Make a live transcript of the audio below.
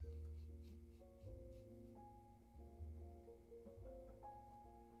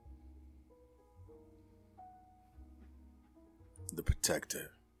the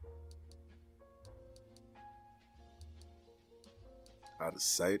protector. Out of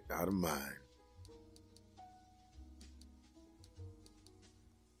sight, out of mind.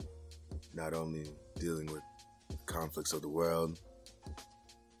 Not only dealing with the conflicts of the world,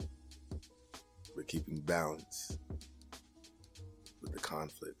 but keeping balance with the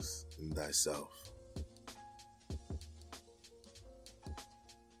conflicts in thyself.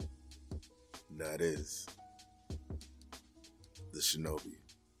 And that is the Shinobi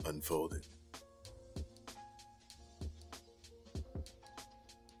Unfolded.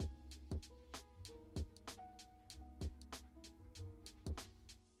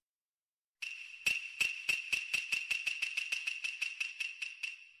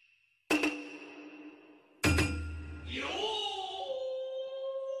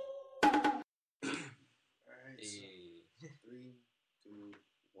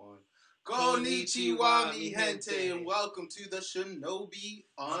 Konnichiwa, mi gente, and welcome to the Shinobi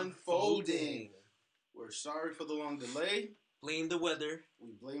Unfolding. We're sorry for the long delay. Blame the weather.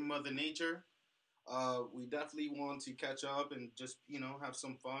 We blame Mother Nature. We definitely want to catch up and just, have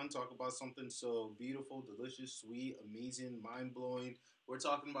some fun, talk about something so beautiful, delicious, sweet, amazing, mind-blowing. We're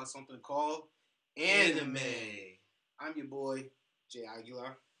talking about something called anime. I'm your boy, Jay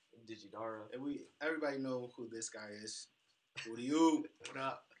Aguilar. Digidara. And everybody know who this guy is. Who do you? What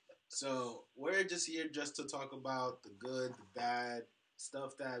up? So we're just here just to talk about the good, the bad,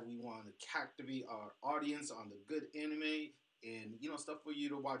 stuff that we want to captivate our audience on the good anime and, stuff for you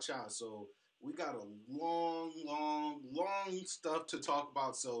to watch out. So we got a long stuff to talk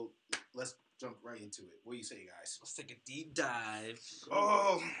about. So let's jump right into it. What do you say, guys? Let's take a deep dive.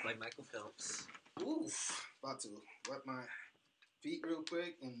 Oh. Like Michael Phelps. Oof. About to wet my feet real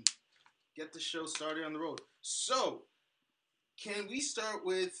quick and get the show started on the road. So, can we start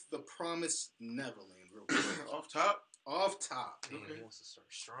with The Promised Neverland real quick? Off top? Off top. Man, he wants to start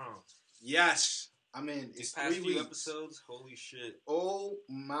strong. Yes. I mean, These it's past 3 few weeks. episodes, holy shit. Oh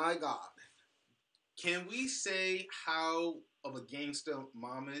my God. Can we say how of a gangster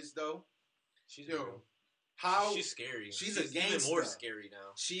mom is, though? She's real. She's scary. She's a gangster. Even more scary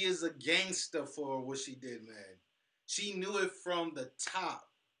now. She is a gangster for what she did, man. She knew it from the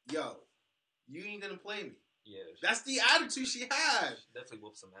top. Yo, you ain't gonna play me. Yeah. That's the attitude she had. She definitely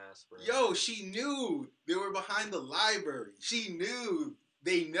whooped some ass, bro. Yo, she knew they were behind the library. She knew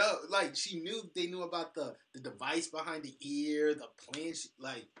they knew about the device behind the ear, the plan.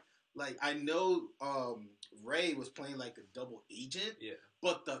 Like I know Ray was playing like a double agent. Yeah.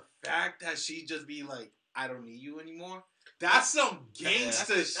 But the fact that she just be like, I don't need you anymore. That's some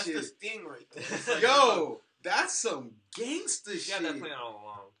gangster shit. That's the sting right there. Yo, that's some gangster shit. She had that plan all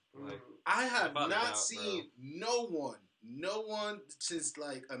along. Like, I have not seen no one since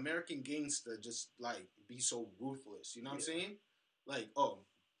like American Gangster just like be so ruthless. You know what I'm saying? Like, oh,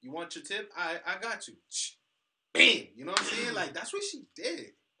 you want your tip? I got you. Bam! You know what I'm saying? Like, that's what she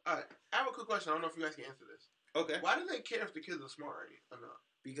did. Alright, I have a quick question. I don't know if you guys can answer this. Okay. Why do they care if the kids are smart or not?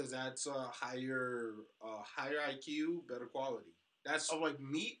 Because that's a higher IQ, better quality. That's like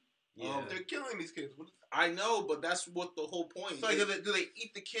meat. Yeah. They're killing these kids. I know, but that's what the whole point. So, like, do they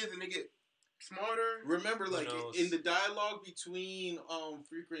eat the kids and they get smarter? Remember, like in the dialogue between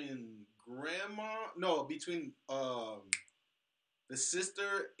freaking between the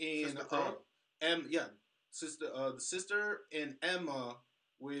sister and the sister and Emma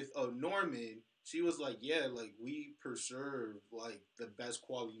with Norman. She was like, yeah, like, we preserve, like, the best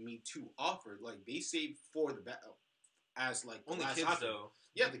quality meat to offer. Like, they saved for the battle as, like, the only last kids, option. though.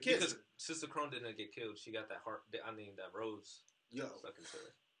 Yeah, the kids. Because Sister Crone didn't get killed. She got that that rose. Yo. Stuck into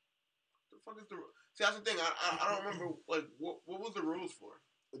her. The fuck is the... See, that's the thing. I don't remember, like, what was the rose for?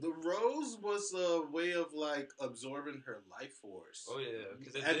 The rose was a way of, like, absorbing her life force. Oh, yeah.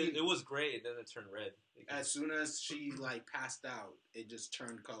 Because it was gray, and then it turned red. As soon as she, like, passed out, it just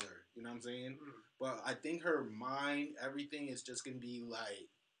turned color. You know what I'm saying? But I think her mind, everything is just going to be, like,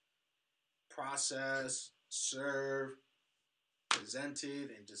 processed, served,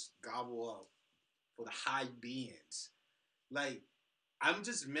 presented, and just gobble up for the high beings. Like, I'm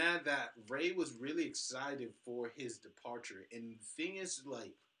just mad that Ray was really excited for his departure. And the thing is,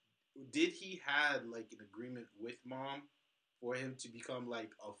 like, did he had, like, an agreement with Mom for him to become,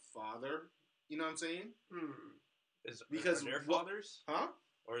 like, a father? You know what I'm saying? Are there fathers? Huh?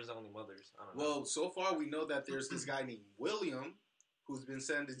 Or is it only mothers? I don't know. Well, so far we know that there's this guy named William who's been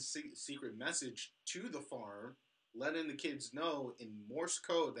sending secret message to the farm, letting the kids know in Morse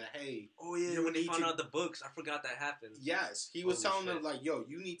code that, hey... Oh, yeah, when they found out the books. I forgot that happened. Yes. He was telling them, like, yo,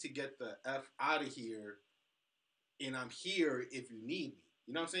 you need to get the F out of here, and I'm here if you need me.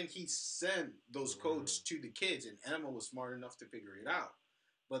 You know what I'm saying? He sent those codes to the kids, and Emma was smart enough to figure it out.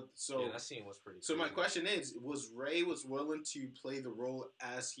 But so that scene was pretty. So crazy. my question is: was Ray willing to play the role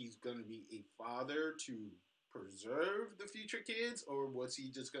as he's going to be a father to preserve the future kids, or was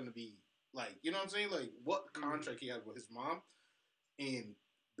he just going to be like, you know what I'm saying? Like, what contract he had with his mom, and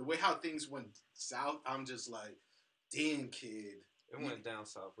the way how things went south, I'm just like, damn, kid. It went down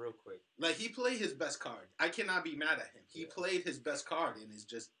south real quick. Like, he played his best card. I cannot be mad at him. He played his best card, and it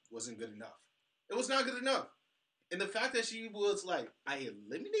just wasn't good enough. It was not good enough. And the fact that she was like, I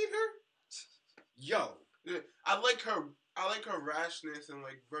eliminate her? Yo. Yeah, I like her rashness and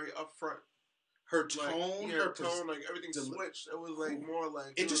like very upfront. Her tone, like, her tone, like everything switched. It was like more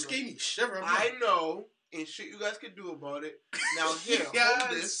like it just gave me shiver. I know, and shit you guys could do about it. Now here,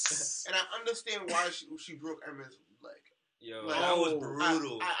 hold this, and I understand why she broke Emma's leg. Yo, like, that was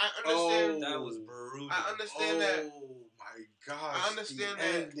brutal. I understand. That was brutal. I understand that. Oh my gosh! I understand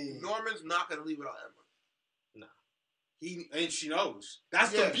that Norman's not gonna leave without Emma. And she knows.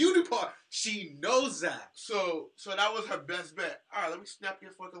 That's the beauty part. She knows that. So that was her best bet. All right, let me snap your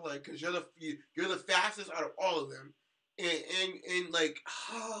fucking leg because you're the fastest out of all of them, and like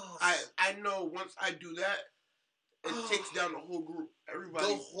I know once I do that, it takes down the whole group.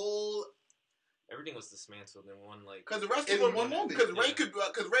 Everybody, everything was dismantled in one like. Because the rest of them, because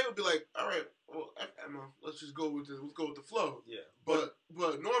Ray would be like, all right, well, Emma, let's just go with the flow. Yeah. But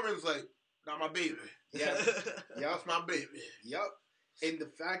Norman's like, not my baby. Yeah. That's my baby. Yep. And the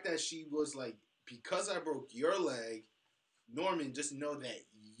fact that she was like, because I broke your leg, Norman, just know that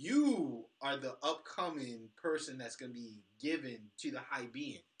you are the upcoming person that's going to be given to the high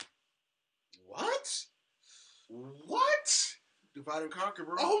being. What? Divide and conquer,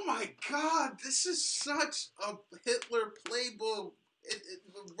 bro. Oh my God. This is such a Hitler playbook.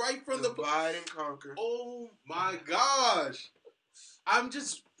 Right from Divide and conquer. Oh my gosh. I'm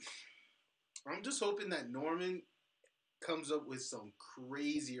just hoping that Norman comes up with some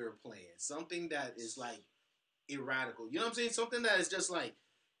crazier plan. Something that is like irradical. You know what I'm saying? Something that is just like,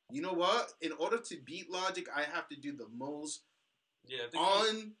 you know what? In order to beat logic, I have to do the most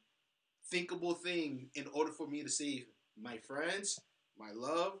unthinkable thing in order for me to save my friends, my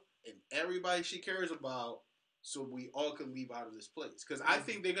love, and everybody she cares about so we all can leave out of this place. Because I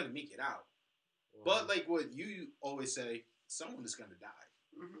think they're going to make it out. But like what you always say, someone is going to die.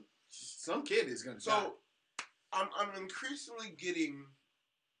 Mm-hmm. Some kid is going to die. So, I'm increasingly getting,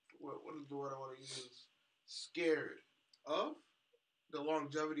 what is the word I want to use? Scared of the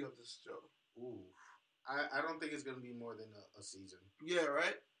longevity of this show. Ooh. I don't think it's going to be more than a season. Yeah,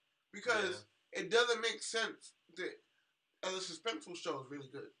 right? Because it doesn't make sense that as a suspenseful show is really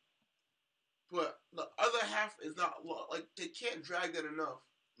good. But the other half is not, like, they can't drag that enough.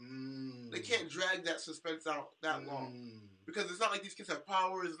 They can't drag that suspense out that long. Because it's not like these kids have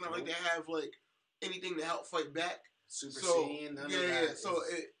powers. It's not like they have, like, anything to help fight back. Super Saiyan, none of that. So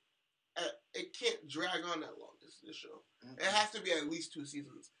it can't drag on that long, this show. Mm-hmm. It has to be at least 2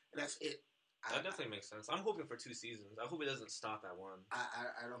 seasons, and that's it. That definitely makes sense. I'm hoping for 2 seasons. I hope it doesn't stop at 1.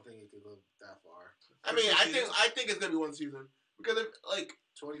 I don't think it could go that far. I mean, I think it's gonna be 1 season because if, like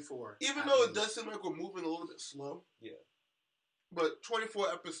 24. Even though it does seem like we're moving a little bit slow. Yeah. But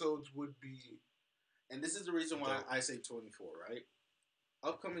 24 episodes would be. And this is the reason why I say 24, right?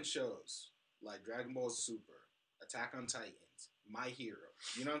 Upcoming shows like Dragon Ball Super, Attack on Titans, My Hero.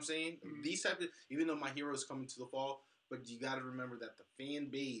 You know what I'm saying? Mm-hmm. These type of, even though My Hero is coming to the fall, but you got to remember that the fan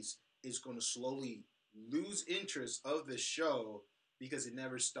base is going to slowly lose interest of the show because it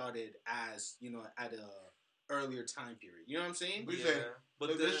never started as, you know, at a earlier time period. You know what I'm saying? Yeah.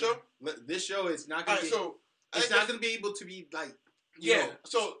 But this show is not going to be. It's not going to be able to be like. Yeah.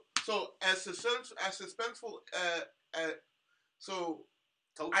 So as suspenseful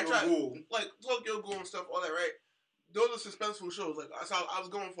like Tokyo Ghoul and stuff, all that, right? Those are suspenseful shows. Like I was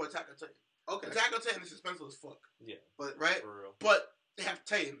going for Attack on Titan. Okay. Attack on Titan is suspenseful as fuck. Yeah. But right. For real. But they have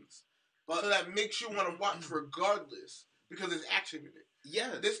Titans, so that makes you want to watch regardless because there's action in it.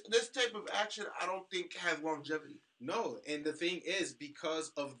 Yeah. This type of action, I don't think has longevity. No, and the thing is,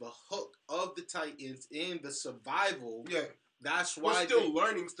 because of the hook of the Titans and the survival, that's why we're still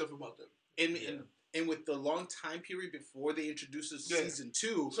learning stuff about them. And with the long time period before they introduced season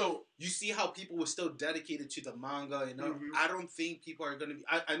 2, so you see how people were still dedicated to the manga. And I don't think people are going to be.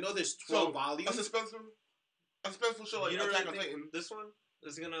 I know there's 12 volumes. A suspenseful show like Attack on Titan. This one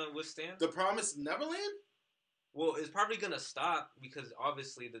is going to withstand The Promised Neverland. Well, it's probably going to stop because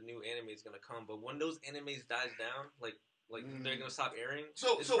obviously the new anime is going to come. But when those animes dies down, like like they're gonna stop airing,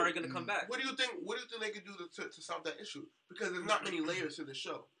 So it's probably gonna come back. What do you think? What do you think they could do to solve that issue? Because there's not many layers to the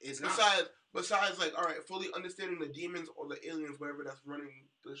show. It's besides like, all right, fully understanding the demons or the aliens, whatever that's running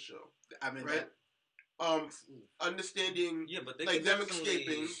the show. I mean, right? Understanding, but they like could them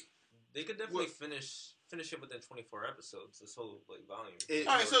escaping. They could definitely finish it within 24 episodes. This whole like volume.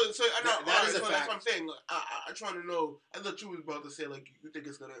 All right, so I know that's what fact. I'm saying. Like, I'm trying to know. I thought you was about to say like you think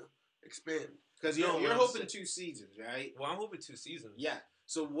it's gonna expand because you're hoping 2 seasons, right? Well, I'm hoping 2 seasons. Yeah.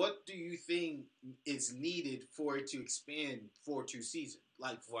 So what do you think is needed for it to expand for 2 seasons?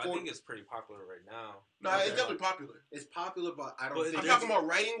 Like, I think it's pretty popular right now. No, it's definitely popular. It's popular, but I don't think I'm talking about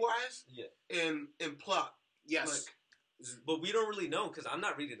writing wise. Yeah. And plot. Yes. Like, but we don't really know because I'm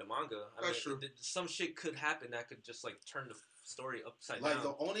not reading the manga. That's true. Some shit could happen that could just like turn the story upside down. Like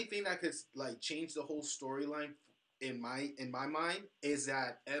the only thing that could like change the whole storyline in my mind is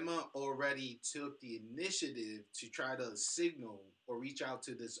that Emma already took the initiative to try to signal or reach out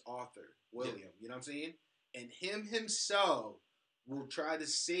to this author, William. Yeah. You know what I'm saying? And him himself will try to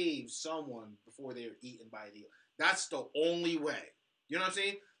save someone before they're eaten by the. That's the only way. You know what I'm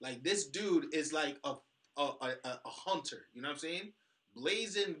saying? Like, this dude is like a hunter. You know what I'm saying?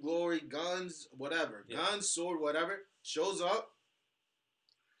 Blazing glory, guns, whatever. Yeah. Guns, sword, whatever. Shows up,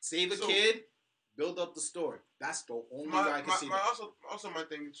 save a kid, build up the story. That's the only way I can see that. Also, my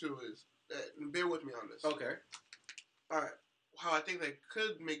thing, too, is, bear with me on this. Okay. All right. How I think they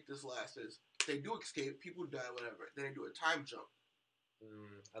could make this last is, they do escape, people die, whatever. Then they do a time jump.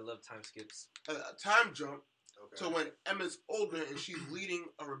 I love time skips. A time jump to when Emma's older and she's leading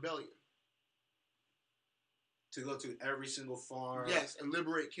a rebellion. To go to every single farm. Yes, and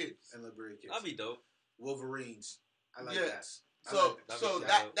liberate kids. That'd be dope. Wolverines. I like that. So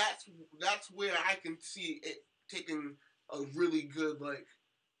that's where I can see it taking a really good, like,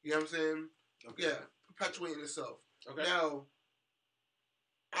 you know what I'm saying? Okay. Yeah, perpetuating itself. Okay. Now,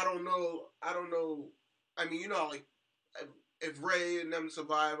 I don't know. I mean, you know, like, if Ray and them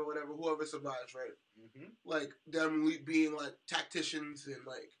survive or whatever, whoever survives, right? Mm-hmm. Like, them being, like, tacticians and,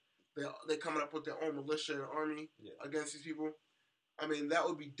 like, they're coming up with their own militia and army against these people. I mean, that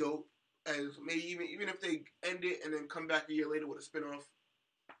would be dope. As maybe even if they end it and then come back a year later with a spinoff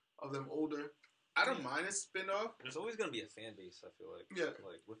of them older. I don't mind a spinoff. There's always gonna be a fan base. I feel like. Yeah.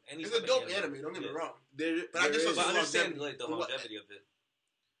 Like with any. It's a dope anime. Don't get me wrong. But I understand like the longevity of it.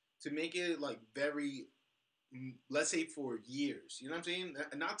 To make it like very, let's say for years, you know what I'm saying?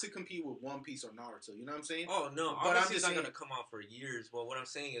 Not to compete with One Piece or Naruto, you know what I'm saying? Oh no, but obviously it's not gonna come out for years. But what I'm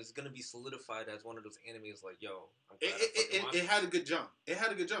saying is it's gonna be solidified as one of those animes. Like, yo, I'm glad it had a good jump. It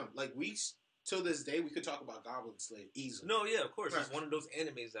had a good jump. Like weeks till this day, we could talk about Goblin Slayer easily. No, yeah, of course, it's one of those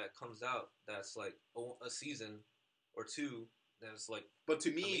animes that comes out that's like a season or 2. That's like, but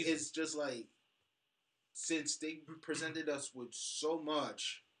to me, amazing. It's just like since they presented us with so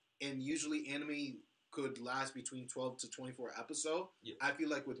much, and usually anime could last between 12 to 24 episodes. Yeah. I feel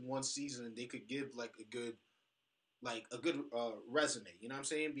like with one season they could give like a good resume. You know what I'm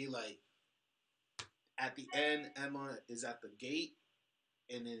saying? Be like at the end, Emma is at the gate,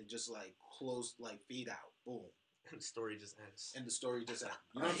 and then just like close, like fade out, boom, and the story just ends. You know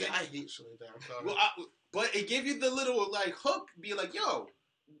what I'm saying? I hate shit like that. I'm sorry. Well, but it gave you the little like hook. Be like, yo.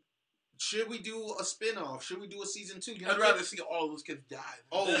 Should we do a spin-off? Should we do a season 2? I'd rather see all those kids die.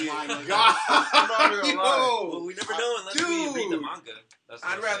 Oh my god! Well, we never know unless we read the manga.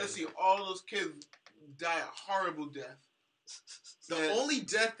 I'd rather see all those kids die a horrible death. The only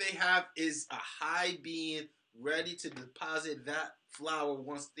death they have is a high being ready to deposit that flower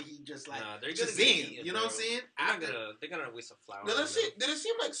once he just like they're gonna Shazam, you know what I'm saying? They're gonna waste a flower. Did it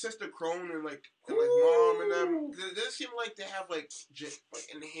seem like Sister Crone and like Mom and them? Did it seem like they have like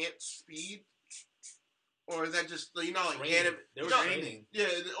enhanced speed, or is that just like anime? They were training. Yeah,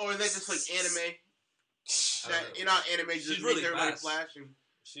 or is that just like anime? Anime just really makes everybody fast. flash. And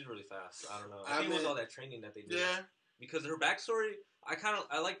she's really fast. I don't know. I think it was all that training that they did. Yeah. Because her backstory, I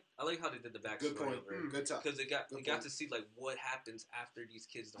like how they did the backstory. Good point. Good talk. Because we got to see like what happens after these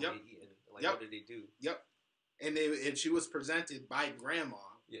kids don't get eaten. Like what do they do? Yep. And she was presented by Grandma,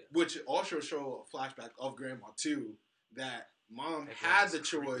 which also show a flashback of Grandma too. That Mom had the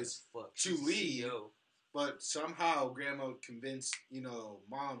choice to leave, but somehow Grandma convinced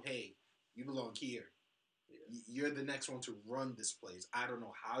Mom, hey, you belong here. Yeah. You're the next one to run this place. I don't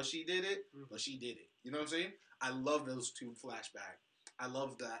know how she did it, but she did it. You know what I'm saying? I love those 2 flashbacks. I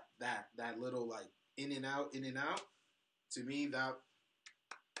love that little like in and out. To me, that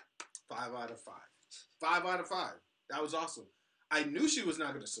 5 out of 5. 5 out of 5. That was awesome. I knew she was not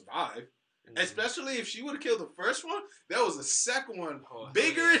going to survive, especially if she would have killed the first one. That was the second one,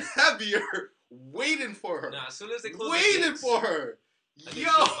 bigger and heavier, waiting for her. Nah, as soon as they close waiting the gates, for her.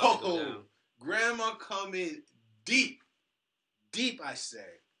 Yo, grandma coming deep. Deep, I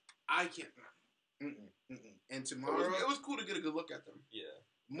say. I can't. And tomorrow. It was cool to get a good look at them. Yeah.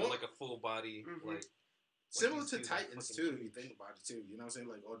 More like a full body, like. Similar to Titans, too, if you think about it, too. You know what I'm saying?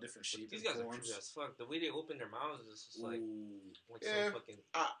 Like, all different shapes. These guys are creepy as fuck. The way they open their mouths is just like yeah, some fucking...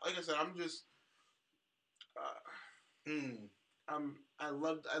 like I said, I'm just... I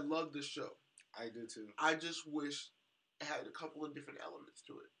love the show. I do, too. I just wish it had a couple of different elements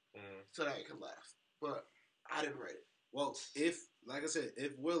to it so that it could last. But I didn't write it. Well, like I said,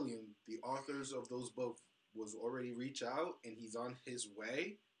 if William, the authors of those books, was already reach out and he's on his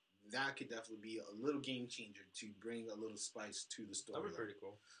way... that could definitely be a little game changer to bring a little spice to the story. That'd be pretty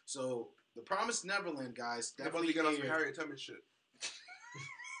cool. So, The Promised Neverland, guys, definitely get off some Harriet Tubman shit.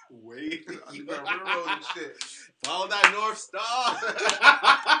 Wait, you got railroad and shit. Follow that North Star.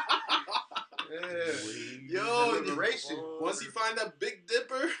 Yeah. Yo, liberation. Once you find that Big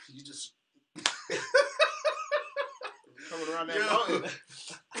Dipper, you just coming around that mountain.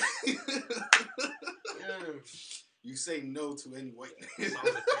 Yeah. You say no to any whiteness.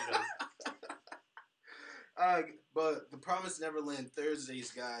 But The Promised Neverland Thursdays,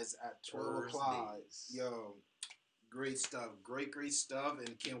 guys, at 12 o'clock. Yo, great stuff. Great stuff.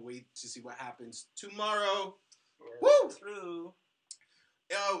 And can't wait to see what happens tomorrow. Woo! True.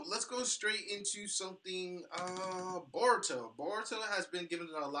 Yo, let's go straight into something. Boruto. Boruto has been given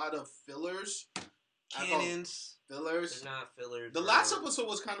a lot of fillers. Cannons. Fillers. They're not fillers. The last episode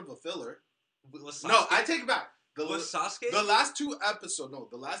was kind of a filler. Was No, I take it back. Was Sasuke? The last two episodes,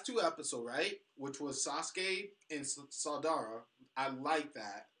 right? Which was Sasuke and Saldara. I like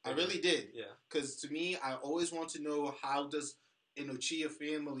that. I really did. Yeah. Because to me, I always want to know how does an Uchiha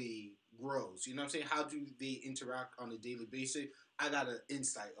family grows. You know what I'm saying? How do they interact on a daily basis? I got an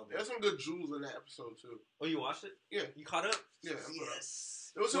insight of it. There's some good jewels in that episode, too. Oh, you watched it? Yeah. You caught up? Yeah.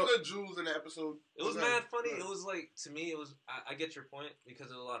 Yes. There was some good jewels in the episode. It was mad funny. It was like, to me, it was... I get your point because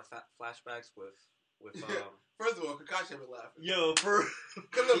there's a lot of flashbacks with First of all, Kakashi been laughing. Yo, for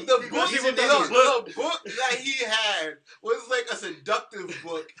the book that he had was like a seductive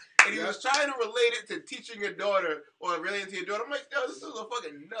book, and he was trying to relate it to teaching your daughter or relating to your daughter. I'm like, yo, this is a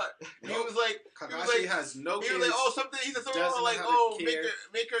fucking nut. And he was like, Kakashi has no kids. He was like, oh, something. He said something like, oh,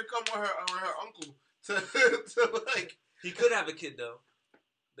 make her come with her uncle to like. He could have a kid though.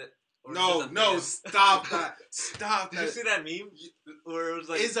 No, stop that. Stop that. Did you see that meme? Where it was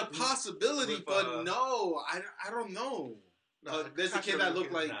like... It's a possibility, but no. I don't know. There's a kid that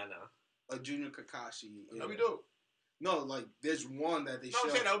looked like a junior Kakashi. That'd be dope. No, like, there's one that they show. I'm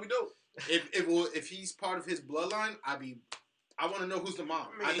saying that would be dope. If he's part of his bloodline, I want to know who's the mom.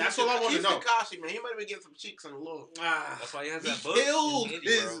 Man, that's all I want to know. Kakashi, man. He might have been getting some cheeks on the low. That's why he has that book. He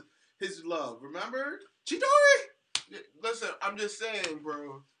killed his love. Remember? Chidori? Listen, I'm just saying,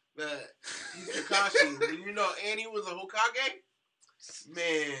 bro, that he's Kakashi. You know Annie was a Hokage?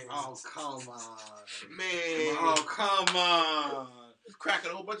 Man. Oh, come on. Man. Oh, come on. He's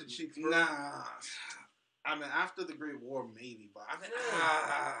cracking a whole bunch of cheeks, bro. Nah. I mean, after the Great War, maybe, but I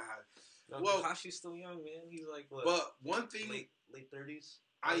mean, well, Kakashi's still young, man. He's like, what? But one thing... Late 30s?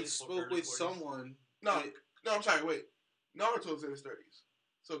 I spoke with 40s. Someone... No, I'm sorry, wait. Naruto's in his 30s.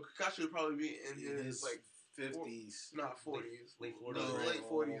 So Kakashi would probably be in his like, 50s. Not 40s. Late 40s. No, late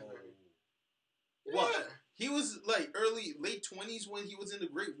 40s. Yeah. What? He was like late 20s when he was in the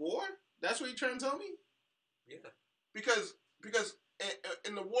Great War? That's what you're trying to tell me? Yeah. Because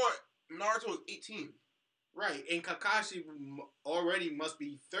in the war, Naruto was 18. Right, and Kakashi already must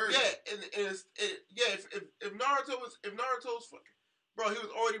be 30. Yeah, if Naruto's fucking, bro, he was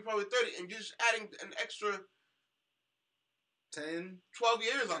already probably 30, and just adding an extra 10, 12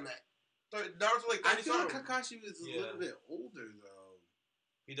 years on that. Naruto like 30 I feel like Kakashi was a little bit older though.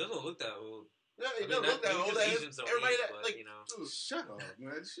 He doesn't look that old. Yeah, he doesn't look that old. Everybody that like, you know. Dude, shut up,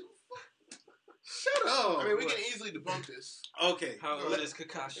 man. Shut up. I mean, we can easily debunk this. Okay. How old is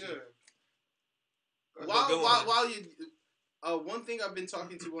Kakashi? Yeah. While you, one thing I've been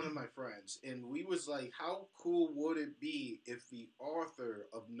talking to one of my friends, and we was like, how cool would it be if the author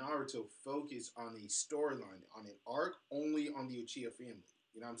of Naruto focused on a storyline, on an arc, only on the Uchiha family?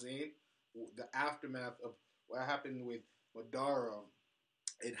 You know what I'm saying? The aftermath of what happened with Madara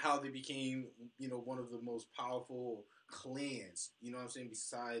and how they became, one of the most powerful clans. You know what I'm saying?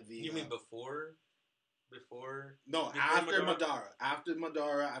 Beside the... You mean before? No, after Madara. After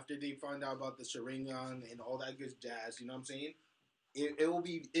Madara, after they find out about the Sharingan and all that good jazz, you know what I'm saying? It will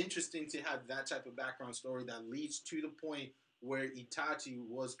be interesting to have that type of background story that leads to the point where Itachi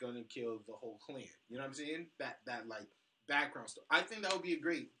was going to kill the whole clan. You know what I'm saying? That like, background story. I think that would be a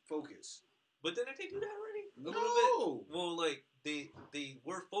great focus. But didn't they do that already? A No. little bit? Well, like, they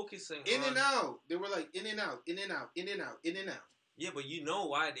were focusing in on... and out. They were like in and out, in and out, in and out, in and out. Yeah, but you know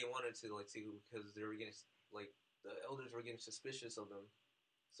why they wanted to, like, because they were getting, like, the elders were getting suspicious of them.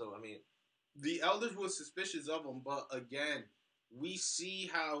 So, I mean... The elders were suspicious of them, but again, we see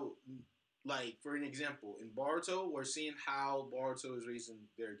how, like, for an example, in Boruto, we're seeing how Boruto is raising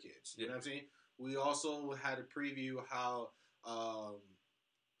their kids. You know what I'm saying? We also had a preview how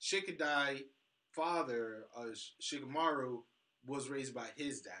Shikadai father, Shikamaru, was raised by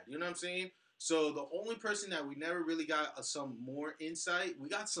his dad. You know what I'm saying? So the only person that we never really got some more insight, we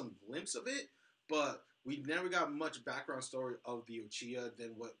got some glimpse of it, but we never got much background story of the Uchiha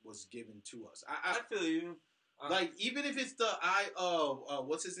than what was given to us. I feel you. Like, even if it's the eye of,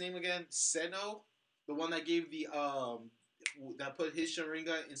 what's his name again? Seno? The one that gave the, that put his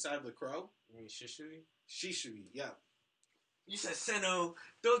Sharingan inside of the crow? You mean Shishui? Shishui, yeah. You said Seno.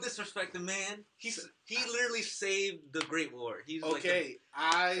 Don't disrespect the man. He literally saved the Great War. He's okay,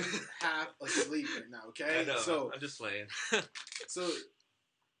 like I'm half asleep right now, okay? I know, so, I'm just playing. So,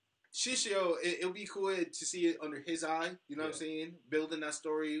 Shishio, it'll be cool to see it under his eye, you know what I'm saying? Building that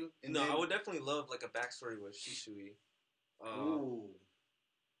story. And I would definitely love, like, a backstory with Shishui. Ooh.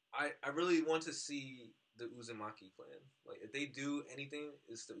 I really want to see the Uzumaki clan. Like, if they do anything,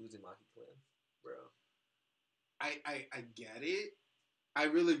 it's the Uzumaki clan, bro. I get it. I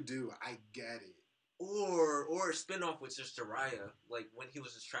really do. I get it. Or a spinoff with just Jiraiya, like, when he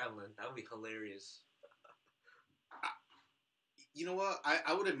was just traveling. That would be hilarious. You know what?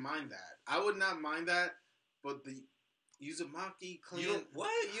 I wouldn't mind that. I would not mind that, but the Uzumaki clan... You don't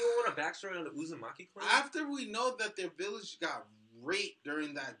want a backstory on the Uzumaki clan? After we know that their village got raped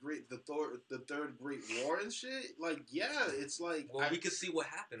during that the third Great War and shit, like, yeah, it's like... Well, we could see what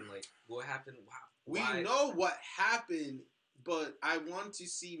happened. Like, what happened... We know what happened, but I want to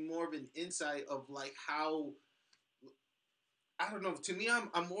see more of an insight of, like, how... I don't know. To me,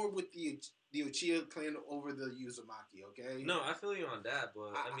 I'm more with the Uchiha clan over the Uzumaki, okay? No, I feel you on that,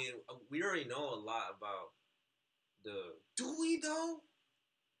 but, I mean, we already know a lot about the... Do we, though?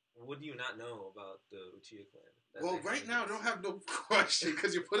 What do you not know about the Uchiha clan? Well, right now, I don't have no question,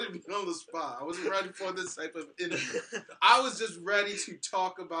 because you're putting me on the spot. I wasn't ready for this type of interview. I was just ready to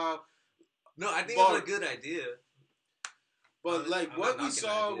talk about... No, I think it's a good idea. But, like, what we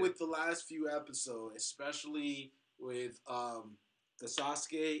saw with the last few episodes, especially with the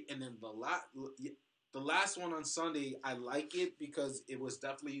Sasuke, and then the last one on Sunday, I like it because it was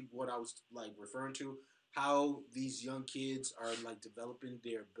definitely what I was, like, referring to, how these young kids are, like, developing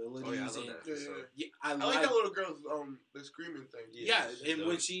their abilities. Oh, yeah, I love that. Yeah, I like that little girl's the screaming thing. Yeah, and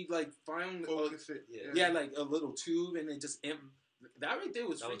when she, like, found like a little tube, and it just that right there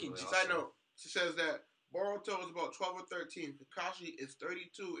was freaking. Really Side note: she says that Boruto is about 12 or 13. Kakashi is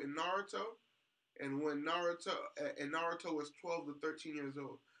 32 in Naruto, and when Naruto was 12 to 13 years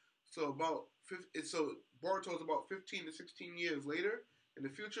old. So Boruto is about 15 to 16 years later in the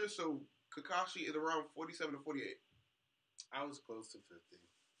future. So Kakashi is around 47 to 48. I was close to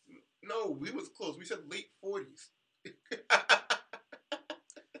 50. No, we was close. We said late 40s.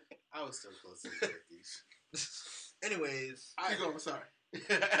 I was still close to the 50s. Anyways, keep going. Sorry.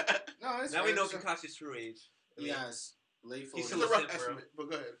 No, now we know Kakashi's true age. Yes, late 40s. He's still a rough estimate, but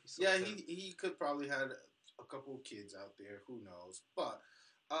go ahead. Yeah, he could probably had a couple of kids out there. Who knows? But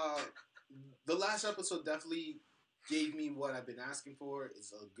the last episode definitely gave me what I've been asking for.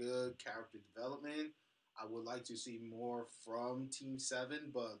 It's a good character development. I would like to see more from Team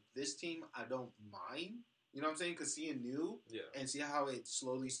 7, but this team, I don't mind. You know what I'm saying? Because seeing new and see how it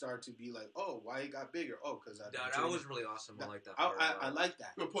slowly started to be like, oh, why it got bigger? Oh, because that was really awesome. I like that. I like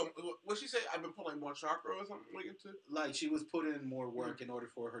that. What she say? I've been pulling more chakra or something like into. Like she was putting in more work in order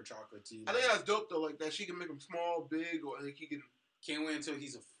for her chakra to. I think that's dope though. Like that she can make him small, big, or like he can. Can't wait until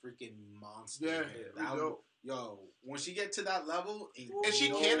he's a freaking monster. Yeah, yo, when she get to that level, is she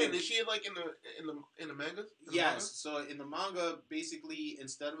canon? Is she like in the mangas? Yes. So in the manga, basically,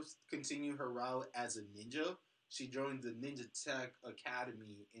 instead of continuing her route as a ninja, she joined the Ninja Tech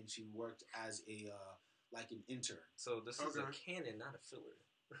Academy and she worked as a like an intern. So this is a canon, not a filler.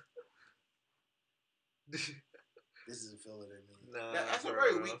 This is a filler to me. Nah, that's a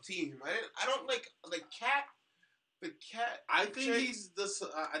very weak team. I don't like Cat. The Cat. I think he's the.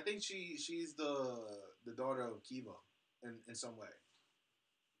 I think she's the daughter of Kiba in some way.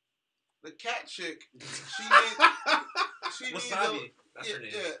 The Cat chick. She Wasabi. That's her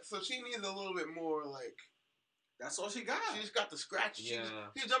name. Yeah. So she needs a little bit more like. That's all she got. She just got the scratch. Yeah.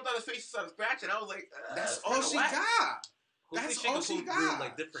 He jumped out his face and started scratching. I was like, that's all she got. That's all she got.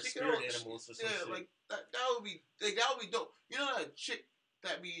 Like different spirit animals or something. Yeah, like that would be dope. You know that chick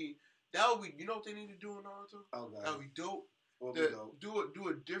that be That would be. You know what they need to do in Naruto? Oh god. That would be dope. What we go? Do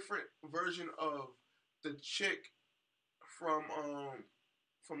a different version of the chick from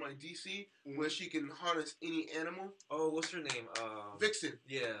like DC where she can harness any animal. Oh, what's her name? Vixen.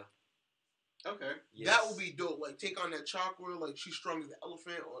 Yeah. Okay. Yes. That would be dope. Like take on that chakra, like she's strong as an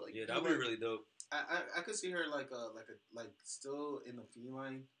elephant, or like Yeah, that would be really dope. I could see her like still in the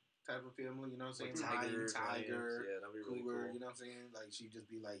feline type of family. You know what I'm saying? Lion, tiger, yeah, that'd be really cougar. cool. You know what I'm saying? Like she'd just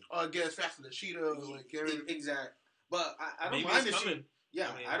be like, get faster than cheetah. Like exact. But I don't Maybe mind it's if coming.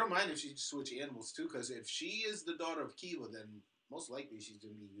 I don't mind if she switch animals too, because if she is the daughter of Kiba, then most likely she's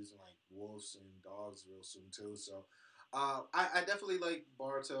gonna be using like wolves and dogs real soon too. So, I definitely like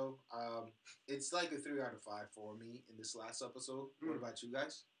Boruto. It's like a 3 out of 5 for me in this last episode. What about you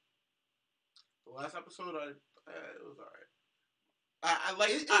guys? The last episode, it was alright.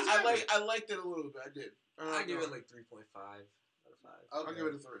 I liked it a little bit. I did. I give it like 3.5 out of 5. Okay. I'll give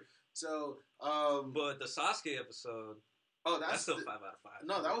it a 3. So, but the Sasuke episode, that's still 5 out of 5.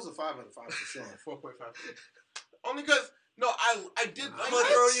 No, that was a 5 out of 5 for sure. 4.5. Only because I did. I'm gonna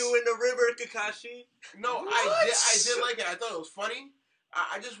throw you in the river, Kakashi. No, I did like it. I thought it was funny.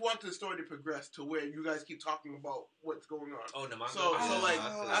 I just want the story to progress to where you guys keep talking about what's going on. Oh, no, manga. So like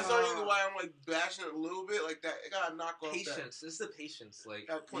that's the reason why I'm like bashing it a little bit like that. It gotta knock off patience. It's the patience. Like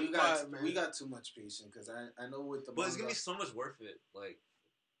man. We got too much patience because I know with the. But it's gonna be so much worth it. Like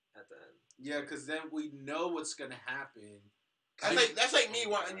at the end. Yeah, because then we know what's gonna happen. That's like me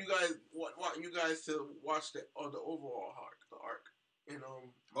wanting you guys to watch the overall arc. You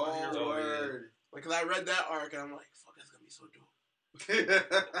know. Word. Like, cause I read that arc and I'm like, fuck, that's gonna be so dope.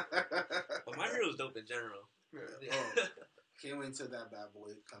 But My Hero's dope in general. Yeah. Can't wait until that bad boy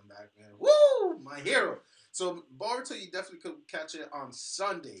come back, man. Woo! My Hero. So Boruto, you definitely could catch it on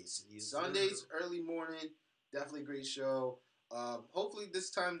Sundays. Sundays, early morning. Definitely a great show. Hopefully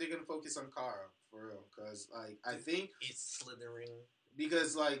this time they're gonna focus on Kara for real, because like I think it's slithering.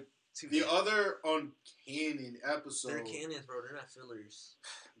 Because like the other uncanon episode, they're canons, bro. They're not fillers.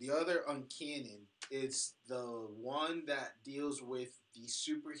 The other uncanon is the one that deals with the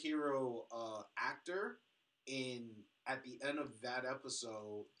superhero actor, and at the end of that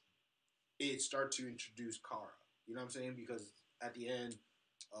episode, it starts to introduce Kara. You know what I'm saying? Because at the end,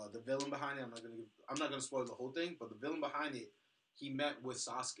 the villain behind it, I'm not gonna spoil the whole thing, but the villain behind it, he met with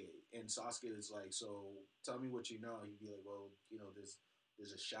Sasuke, and Sasuke is like, so tell me what you know. He'd be like, well, you know, there's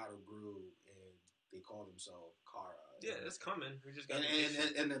a shadow grew, and they call themselves Kara. Yeah, it's coming. We just got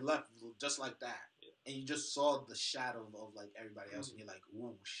and then left just like that. Yeah. And you just saw the shadow of like everybody else, and you're like,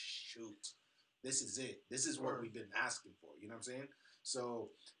 "Ooh, shoot, this is it. This is what we've been asking for." You know what I'm saying? So,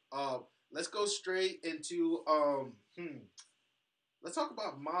 let's go straight into let's talk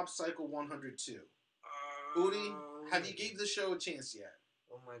about Mob Psycho 102. Udi, have you gave the show a chance yet?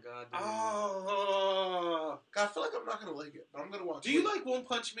 Oh my god, dude. Oh, God, I feel like I'm not gonna like it, but I'm gonna watch it. Do you like One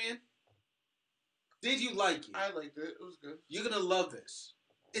Punch Man? Did you like it? I liked it. It was good. You're gonna love this.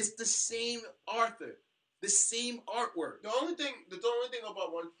 It's the same author, the same artwork. The only thing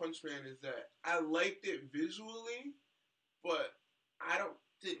about One Punch Man is that I liked it visually, but I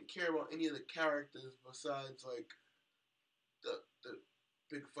didn't care about any of the characters besides like the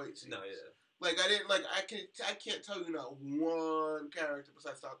big fight scenes. No, yeah. Like I can't tell you not one character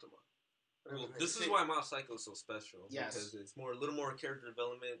besides Satama. Well, this is why Mob Psycho is so special. Yes. Because it's a little more character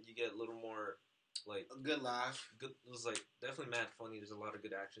development. You get a little more like a good laugh. It was like definitely mad funny. There's a lot of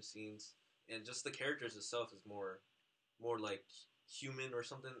good action scenes, and just the characters itself is more like human or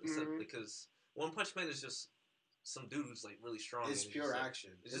something. Mm-hmm. Because One Punch Man is just some dude who's like really strong. It's pure action.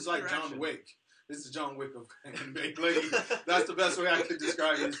 It's like John action. Wick. This is John Wick of Big Lady. That's the best way I could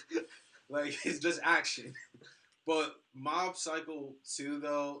describe it. Like, it's just action. But Mob Psycho 2,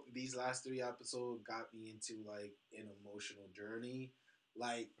 though, these last 3 episodes got me into, like, an emotional journey.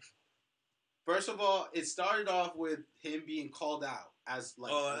 Like, first of all, it started off with him being called out as,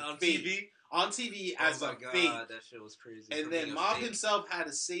 like, on fake. TV? On TV as a fake. That shit was crazy. And then Mob himself had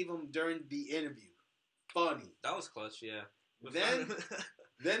to save him during the interview. Funny. That was clutch, yeah.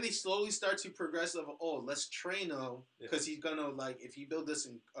 Then they slowly start to progress of, let's train him, because he's gonna, like, if he build this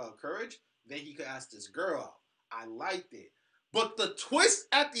in courage, then he could ask this girl out. I liked it. But the twist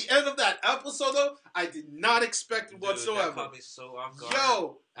at the end of that episode, though, I did not expect it whatsoever. That caught me so off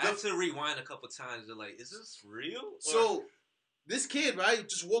guard. I had to rewind a couple times. They're like, is this real? So, this kid, right,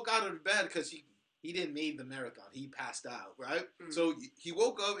 just woke out of the bed because he didn't make the marathon. He passed out, right? Mm-hmm. So, he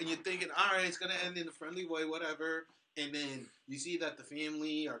woke up and you're thinking, all right, it's going to end in a friendly way, whatever. And then you see that the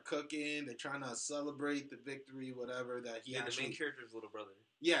family are cooking. They're trying to celebrate the victory, whatever, that he actually... the main character's little brother.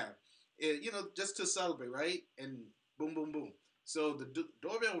 Yeah. Just to celebrate, right? And boom, boom, boom. So the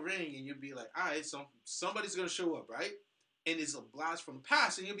doorbell ring, and you'll be like, all right, somebody's gonna show up, right? And it's a blast from the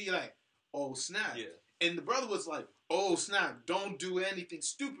past, and you'll be like, oh snap! Yeah. And the brother was like, oh snap! Don't do anything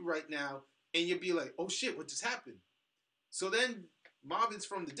stupid right now. And you'll be like, oh shit, what just happened? So then Mom is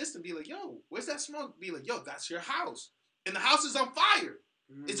from the distance, be like, yo, where's that smoke? Be like, yo, that's your house, and the house is on fire.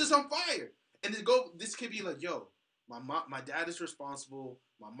 It's just on fire. And then this kid be like, yo, my dad is responsible.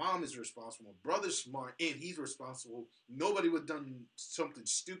 My mom is responsible. My brother's smart, and he's responsible. Nobody would have done something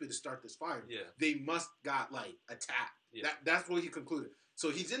stupid to start this fire. Yeah. They must got like attacked. Yeah. That's what he concluded. So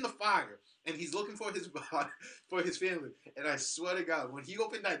he's in the fire, and he's looking for his body, for his family. And I swear to God, when he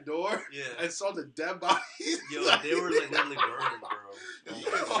opened that door and saw the dead bodies, yo, they were like literally burning, bro.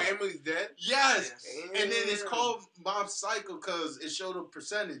 His family's dead? Yes. And then it's called Mob Psycho because it showed a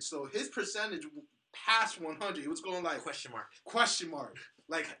percentage. So his percentage past 100. It was going like question mark.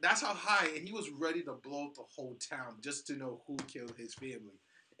 Like that's how high, and he was ready to blow up the whole town just to know who killed his family.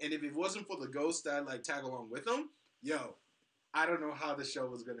 And if it wasn't for the ghost that like tag along with him, yo, I don't know how the show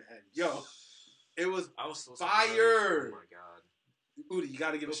was gonna end. Yo, it was so fire. Surprised. Oh my god, Udi, you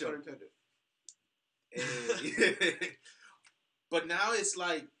gotta give a show. But now it's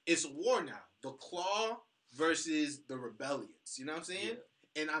like it's war now. The Claw versus the Rebellions. You know what I'm saying?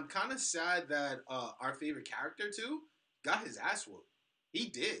 Yeah. And I'm kind of sad that our favorite character too got his ass whooped. He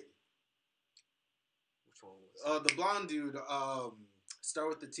did. Which one was the blonde dude? Start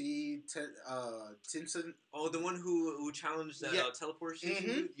with the T. Tinson. Oh, the one who challenged that teleportation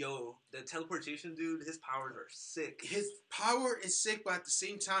Mm-hmm. dude? Yo, the teleportation dude, his powers are sick. His power is sick, but at the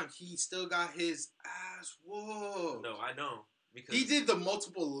same time, he still got his ass whooped. No, I know. Because he did the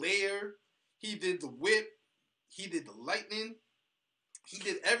multiple layer. He did the whip. He did the lightning. He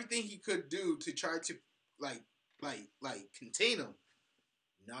did everything he could do to try to like contain him.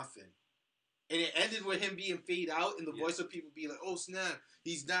 Nothing. And it ended with him being fade out, and the voice of people be like, "Oh snap,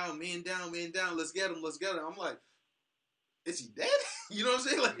 he's down, man down, man down. Let's get him, let's get him." I'm like, "Is he dead?" You know what I'm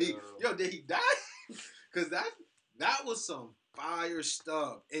saying? Like, yo, did he die? Because that was some fire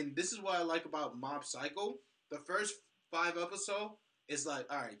stuff. And this is what I like about Mob Psycho. The first 5 episodes, it's like,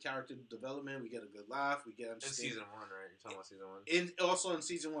 all right, character development. We get a good laugh. We get understanding. In season 1, right? You're talking about season 1. And also in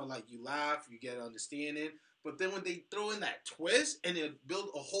season 1, like you laugh, you get understanding. But then when they throw in that twist and they build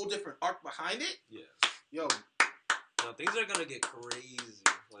a whole different arc behind it, yo, now things are gonna get crazy,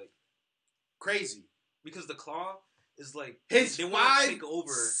 like crazy. Because the Claw is like his they 5 take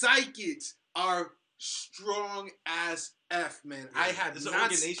over. Psychics are strong as F, man. Yeah. I had It's an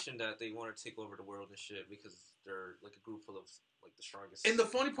organization that they want to take over the world and shit because they're like a group full of like the strongest. And the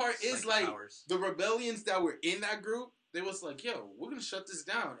funny part is like powers. The rebellions that were in that group. They was like, yo, we're going to shut this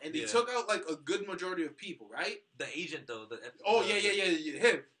down. And they took out, like, a good majority of people, right? The agent, though.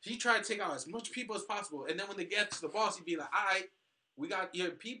 Him. He tried to take out as much people as possible. And then when they get to the boss, he'd be like, all right, we got your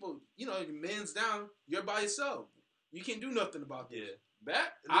people, you know, your man's down. You're by yourself. You can't do nothing about this. Yeah.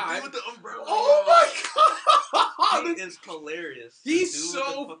 Bet? With the umbrella. Oh, my God. He is hilarious. He's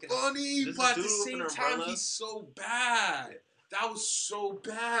so funny, but at the same time, he's so bad. Yeah. That was so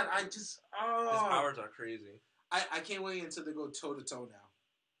bad. His powers are crazy. I can't wait until they go toe-to-toe now.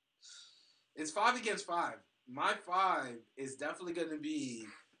 It's 5 against 5. My 5 is definitely going to be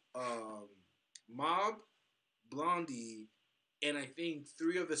Mob, Blondie, and I think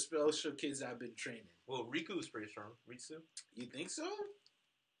 3 of the special kids that I've been training. Well, Riku is pretty strong. Ritsu? You think so?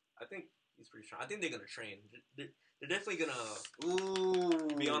 I think he's pretty strong. I think they're going to train. They're definitely going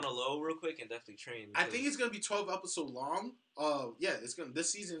to be on a low real quick and definitely train. I think it's going to be 12 episodes long.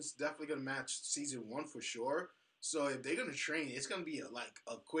 This season's definitely going to match season 1 for sure. So if they're gonna train, it's gonna be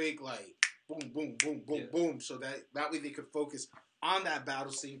a quick boom, boom, boom, boom, boom. So that way they could focus on that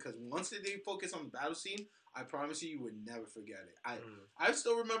battle scene. Because once they focus on the battle scene, I promise you would never forget it. I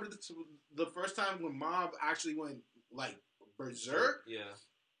still remember the first time when Mob actually went like berserk. Yeah.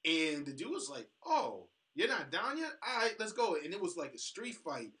 And the dude was like, "Oh, you're not down yet? All right, let's go." And it was like a street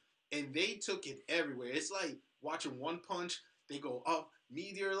fight, and they took it everywhere. It's like watching One Punch. They go up,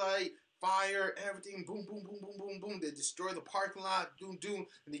 meteor light. Fire, everything, boom, boom, boom, boom, boom, boom. They destroy the parking lot, doom, doom.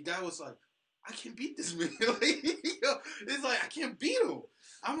 And the guy was like, I can't beat this man. It's like, I can't beat him.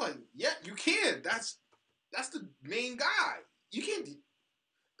 I'm like, yeah, you can. That's the main guy. You can't.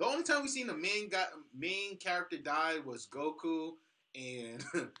 The only time we seen the main character die was Goku and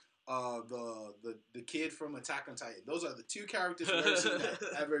the kid from Attack on Titan. Those are the 2 characters we've ever seen that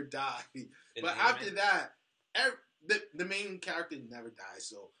ever died. But after that, the main character never dies.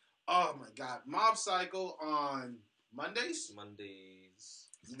 So. Oh my God, Mob Psycho on Mondays.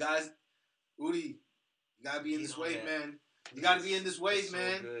 You guys, Udi, you gotta be in this wave, man. You gotta be in this wave,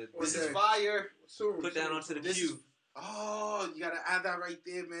 man. So this is fire. Put that onto the queue. Oh, you gotta add that right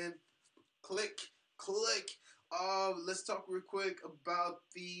there, man. Click. Let's talk real quick about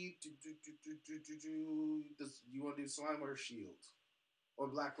the. You want to do slime or shield or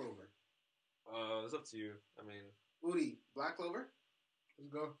black clover? It's up to you. I mean, Udi, black clover.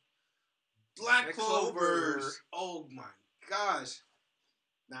 Let's go. Black clovers. Oh my gosh.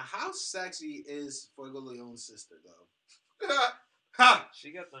 Now, how sexy is Fuego Leon's sister, though? Ha!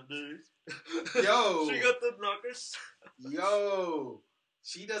 she got them dudes. Yo. She got the knockers. Yo.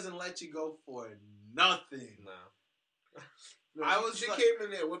 She doesn't let you go for nothing. No. No, she came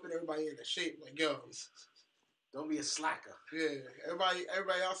in there whipping everybody into shape. Like, yo. Don't be a slacker. Yeah. Everybody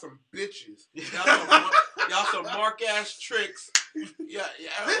y'all some bitches. Y'all some mark-ass tricks. Yeah.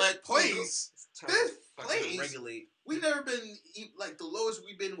 Like, please. This place. Regulate. We've never been, like, the lowest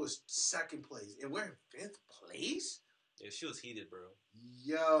we've been was 2nd place. And we're in 5th place? Yeah, she was heated, bro.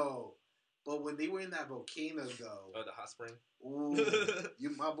 Yo. But when they were in that volcano, though. Oh, the hot spring? Ooh.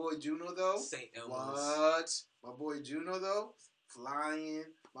 My boy Juno, though. St. Elmo's. What? My boy Juno, though. Flying.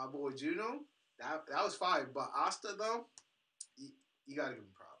 My boy Juno. That was fire. But Asta, though, you gotta give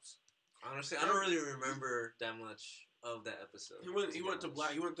him props. Honestly, I don't really remember that much of that episode. He went to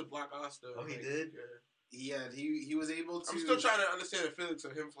Black Asta. Oh, he did? Yeah, he was able to. I'm still trying to understand the feelings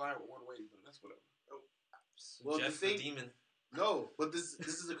of him flying with one wing, but that's whatever. Well, Jeff the demon. No, but this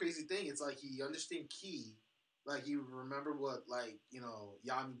is a crazy thing. It's like he understand Ki, like he remember what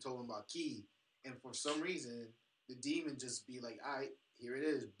Yami told him about Ki, and for some reason the demon just be like, "All right, here it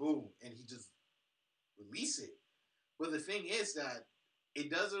is, boom," and he just release it. But the thing is that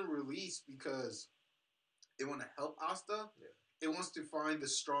it doesn't release because it want to help Asta. Yeah. It wants to find the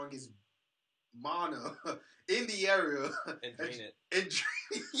strongest mana in the area and drain it. And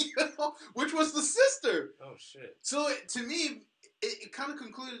which was the sister. Oh shit! So to me, it kind of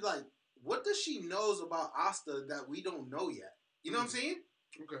concluded like, what does she knows about Asta that we don't know yet? You know what I'm saying?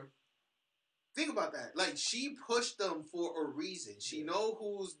 Okay. Think about that. Like she pushed them for a reason. She know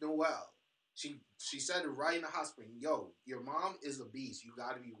who's Noelle. She said it right in the hot spring. Yo, your mom is a beast. You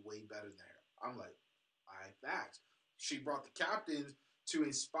got to be way better than her. I'm like, all right, facts. She brought the captains to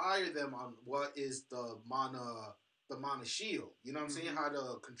inspire them on what is the mana shield. You know what I'm saying? How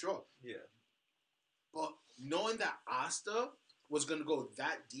to control. Yeah. But knowing that Asta was going to go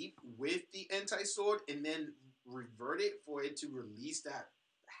that deep with the anti-sword and then revert it for it to release that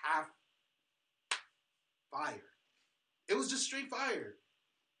half fire. It was just straight fire.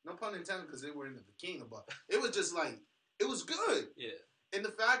 No pun intended because they were in the volcano, but it was just like, it was good. Yeah. And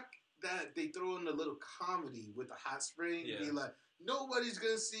the fact that they throw in a little comedy with the hot spring, be like, nobody's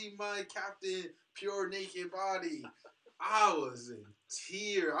going to see my captain pure naked body. I was in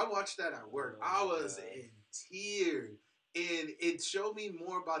tears. I watched that at work. I was in tears. And it showed me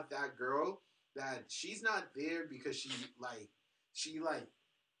more about that girl, that she's not there because she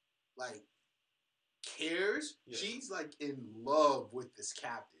cares. Yeah. She's like in love with this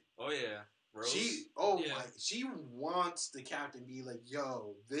captain. Oh yeah. Rose? She wants the captain to be like,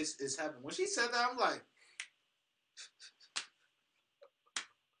 yo, this is happening. When she said that, I'm like,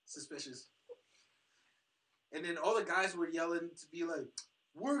 suspicious. And then all the guys were yelling to be like,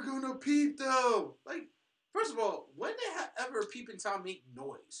 we're gonna peep though. Like, first of all, when did ever peeping Tom make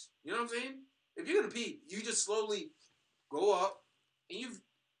noise? You know what I'm saying? If you're gonna peep, you just slowly go up and you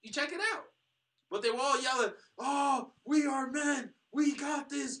check it out. But they were all yelling, oh, we are men. We got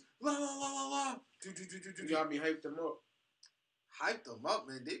this. La, la, la, la, la. You got me hyped them up. Hyped them up,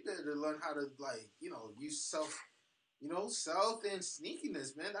 man. They better learn how to, use self and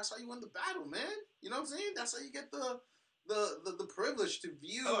sneakiness, man. That's how you win the battle, man. You know what I'm saying? That's how you get the privilege to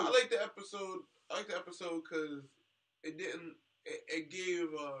view. I like the episode. I like the episode because it didn't. It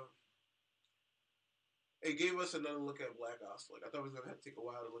gave us another look at Black Ops. Like I thought it was gonna have to take a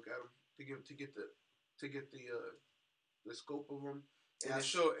while to look at him to get the scope of him. And it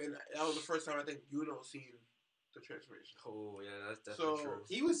showed, and that was the first time I think seen the transformation. Oh yeah, that's definitely true.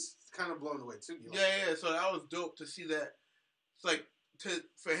 He was kind of blown away too. Yeah. So that was dope to see that. It's like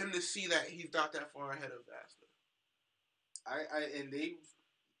for him to see that he's not that far ahead of Asta. And they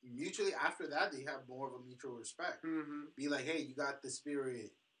mutually after that they have more of a mutual respect. Mm-hmm. Be like, hey, you got the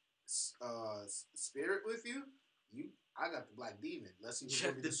spirit with you. I got the black demon. Let's see who's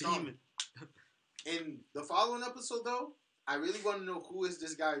gonna be the demon. In the following episode, though, I really want to know who is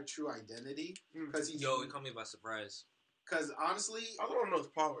this guy's true identity because he caught me by surprise. Because honestly, I don't know his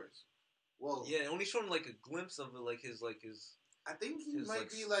powers. Well, yeah, only showing like a glimpse of it, like his. I think he might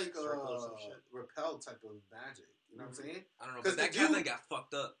be like a repel type of magic. You know what I'm saying? I don't know, because that captain got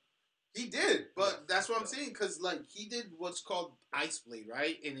fucked up. He did, but that's what I'm saying. Because like he did what's called Ice Blade,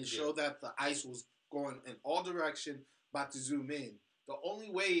 right? And it showed that the ice was going in all direction, about to zoom in. The only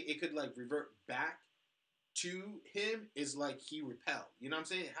way it could like revert back to him is like he repelled. You know what I'm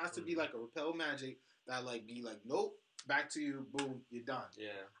saying? It has to be like a repel magic that like be like, nope, back to you, boom, you're done.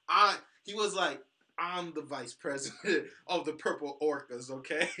 Yeah. He was like, I'm the vice president of the Purple Orcas,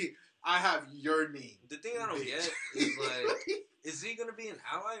 okay? I have your name. The thing I don't get is like, is he gonna be an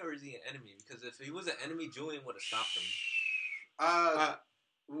ally or is he an enemy? Because if he was an enemy, Julian would have stopped him.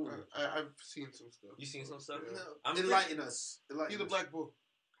 I've seen some stuff. You seen some stuff? No. I'm Enlighten us. He's a black bull.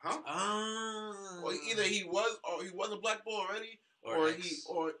 Huh? Or either he was a black bull already, or he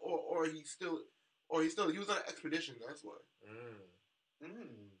was on an expedition. That's why.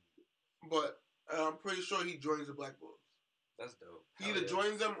 But I'm pretty sure he joins the Black Bulls. That's dope. He either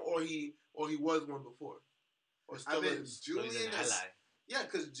joins them or he was one before, or still is. Julian so he's an ally. Yeah,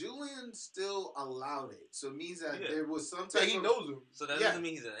 because Julian still allowed it, so it means that there was some type. He knows him, so that doesn't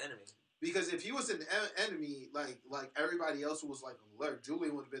mean he's an enemy. Because if he was an enemy, like everybody else was like alert,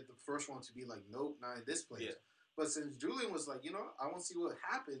 Julian would have been the first one to be like, nope, not in this place. Yeah. But since Julian was like, I want to see what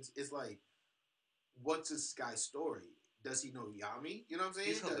happens, it's like, what's this guy's story? Does he know Yami? You know what I'm saying?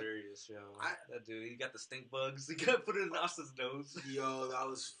 He's hilarious, yo. That dude, he got the stink bugs. He got put it in Austin's nose. Yo, that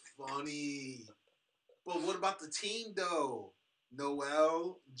was funny. But what about the team though?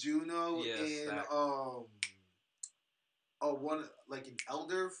 Noel, Juno, and one like an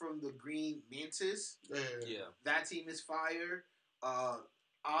elder from the Green Mantis. Yeah. That team is fire.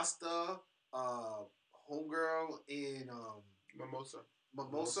 Asta, Homegirl, and Mimosa,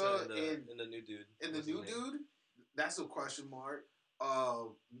 and the new dude. And the new dude. That's a question mark.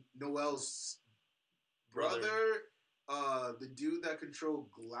 Noel's brother, the dude that controlled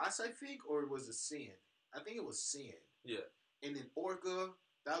glass, I think, or was it sand? I think it was sand. Yeah. And then Orca,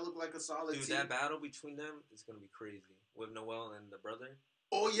 that looked like a solid team. Dude, that battle between them is gonna be crazy with Noel and the brother.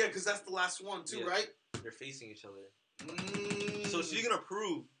 Oh yeah, because that's the last one too, right? They're facing each other. So she's gonna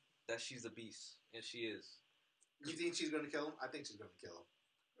prove that she's a beast, and she is. You think she's gonna kill him? I think she's gonna kill him.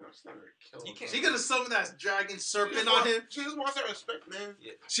 No, she's not gonna kill him. She's gonna summon that dragon serpent on him. She just wants that respect, man.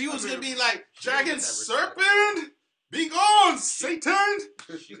 Yeah. She was gonna be like, dragon serpent, be gone, Satan.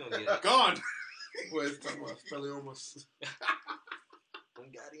 She's gonna get it. Gone. Boy, it's talking about Spelliarmus.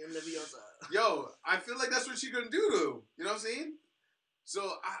 Yo, I feel like that's what she's gonna do though. You know what I'm saying?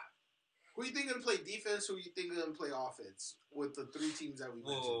 So, who you think gonna play defense? Who you think gonna play offense with the three teams that we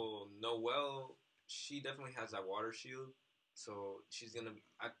mentioned? Well, Noelle, she definitely has that water shield, so she's gonna.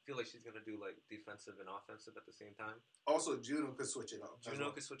 I feel like she's gonna do like defensive and offensive at the same time. Also, Juno could switch it up.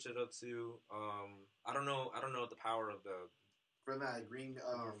 Juno could switch it up too. I don't know the power of the. From that green,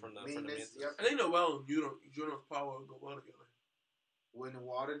 from the Mantis. Yep. I think Noelle and Juno's power go well together. When the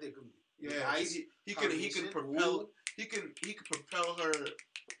water, they could. Yeah, ice, he can propel. He can propel her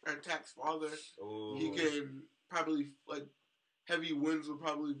attacks farther. Ooh. He can probably like heavy winds will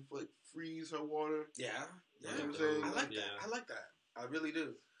probably like freeze her water. Yeah, you know what I'm saying? I like that. I really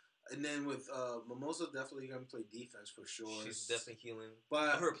do. And then with Mimosa, definitely gonna play defense for sure. She's definitely healing,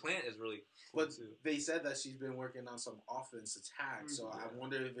 but her plant is really cool too. They said that she's been working on some offense attacks, so I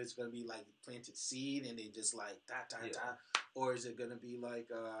wonder if it's gonna be like planted seed and they just like that, or is it gonna be like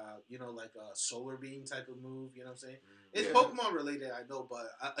like a solar beam type of move? You know what I'm saying? It's Pokemon related, I know,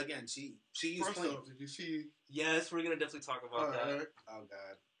 but again, she used playing. Did you see? Yes, we're gonna definitely talk about that. Right. Oh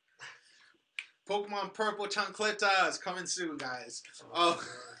god. Pokemon Purple Chancletas coming soon, guys.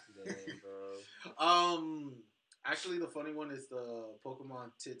 Actually, the funny one is the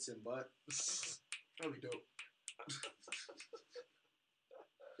Pokemon Tits and Butt. That'd be dope.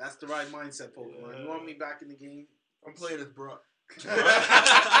 That's the right mindset, Pokemon. You want me back in the game? I'm playing as Brock. Yo,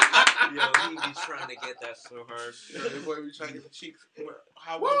 he be trying to get that so hard. Your boy be trying to get the cheeks.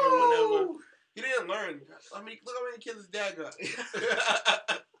 However, whenever. He didn't learn. Look how many kids his dad got.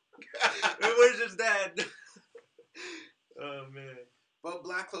 Where's his dad? Oh man. But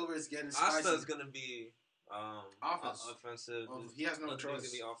Black Clover is getting spicy. Asta's gonna be offensive. He has no choice.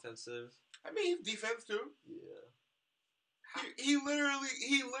 He's gonna be offensive. I mean, he's defense too. Yeah. He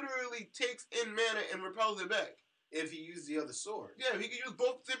literally takes in mana and repels it back. If he used the other sword. Yeah, he can use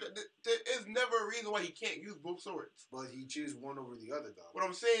both. There is never a reason why he can't use both swords. But he choose one over the other, though. What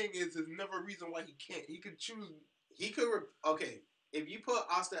I'm saying is, there's never a reason why he can't. He could choose. He could. Okay. If you put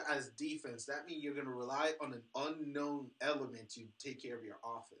Asta as defense, that means you're going to rely on an unknown element to take care of your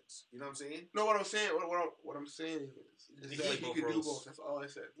offense. You know what I'm saying? No, what I'm saying, what I'm saying is that he could do both. That's all I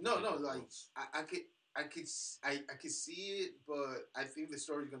said. No, like I could see it, but I think the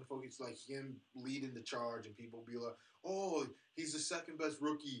story's going to focus like him leading the charge, and people be like, "Oh, he's the second best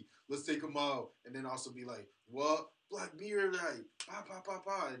rookie. Let's take him out," and then also be like, "What? Black Mirror Light, pa pa pa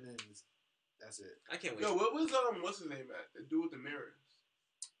pa," and then That's it. I can't wait. Yo, what was what's his name at? The dude with the mirrors.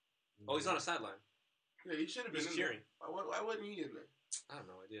 Oh, he's on a sideline. Yeah, he should have been He's in cheering. there. Why wasn't he in there? I have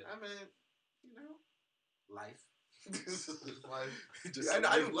no idea. I mean, you know, life. Just I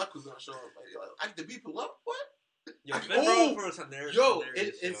knew Luck was gonna show up. Like the people up. What? Yo, Ben Roethlisberger's hilarious. Yo,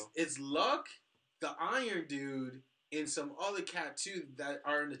 it's Luck, the Iron Dude, and some other cat too that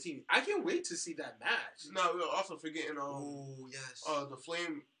are in the team. I can't wait to see that match. No, we're also forgetting oh yes, the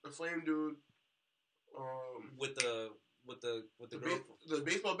flame dude, with the girl, the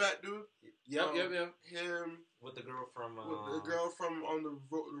baseball bat dude. Yep. Him with the girl from with the girl from on the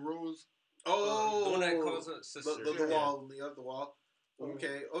Rose. Oh, the one that calls her sister. The wall, the wall.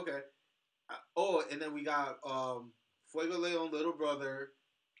 Okay. And then we got Fuego Leon, little brother,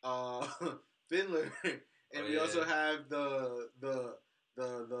 Finler, and we also have the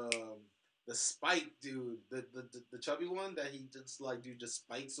Spike dude, the chubby one that he just like just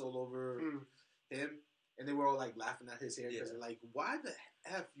spikes all over him, and they were all like laughing at his hair because they're like, why the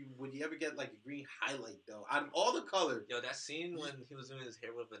F would you ever get like a green highlight though? Out of all the colors. Yo, that scene when he was doing his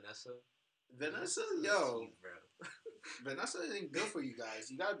hair with Vanessa, yo. Vanessa ain't good for you guys.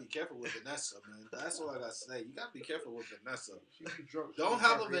 You gotta be careful with Vanessa, man. That's all I gotta say. You gotta be careful with Vanessa. Don't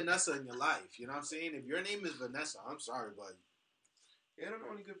have a Vanessa in your life. You know what I'm saying? If your name is Vanessa, I'm sorry, buddy. Yeah, I don't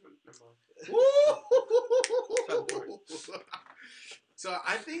know any good for. So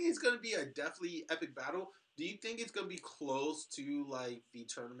I think it's gonna be a definitely epic battle. Do you think it's gonna be close to like the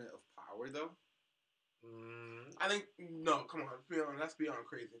Tournament of Power though? I think no. Come on, that's beyond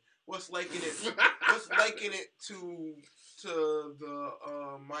crazy. What's liking it to the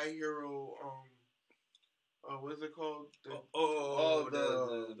My Hero what is it called? The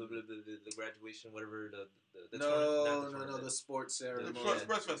graduation, whatever the the sports ceremony, the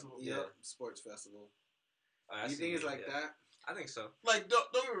sports festival. Yep, sports festival. You think it's like that? I think so. Like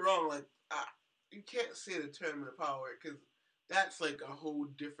don't get me wrong. Like you can't say the Tournament of Power because that's like a whole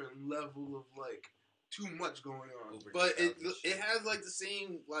different level of like. Too much going on, but it has like the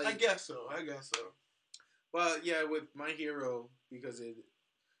same like. I guess so. But yeah, with My Hero because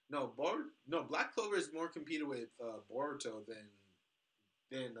Black Clover is more competed with Boruto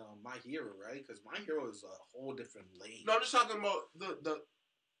than My Hero, right? Because My Hero is a whole different lane. No, I'm just talking about the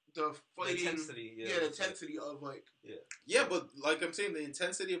fighting the intensity. The intensity of like. Yeah, but like I'm saying, the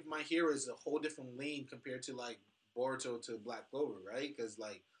intensity of My Hero is a whole different lane compared to like Boruto to Black Clover, right? Because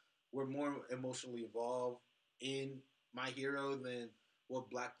like. We're more emotionally involved in My Hero than what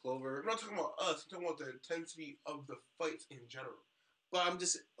Black Clover. I'm not talking about us. I'm talking about the intensity of the fights in general.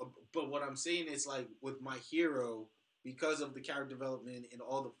 But what I'm saying is like with My Hero, because of the character development and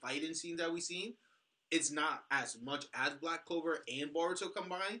all the fighting scenes that we've seen, it's not as much as Black Clover and Boruto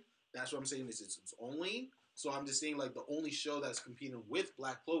combined. That's what I'm saying is it's its own lane. So I'm just saying like the only show that's competing with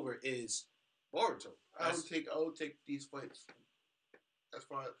Black Clover is Boruto. I would take these fights as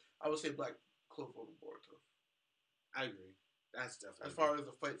far as. I would say Black Clover over Boruto. I agree. That's definitely as far as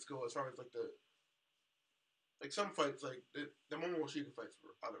the fights go. As far as like some fights, like the Momoshika fights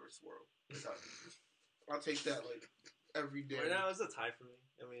were out of this world. I'll take that like every day. Right now, it's a tie for me.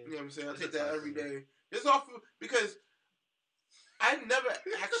 I mean, you know what I'm saying? I'll take that every day. It's off because I never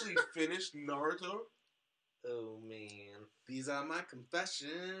actually finished Naruto. Oh man, these are my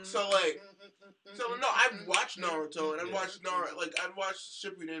confessions. So no, I've watched Naruto and I've watched I've watched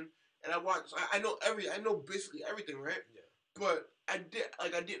Shippuden and I know basically everything, right? Yeah. But I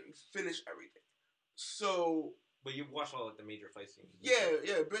didn't finish everything. So. But you watched all like the major fight scenes.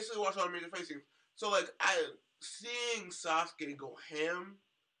 Yeah, basically watched all the major fight scenes. So like seeing Sasuke go ham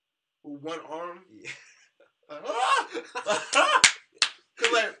with one arm. Yeah.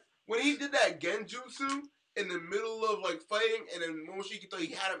 Cause like when he did that Genjutsu. In the middle of like fighting, and then Momoshiki thought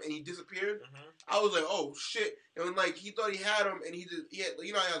he had him, and he disappeared. Mm-hmm. I was like, "Oh shit!" And when like he thought he had him, and he had he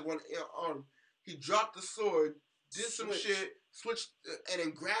had one arm. He dropped the sword, did some shit, switched, and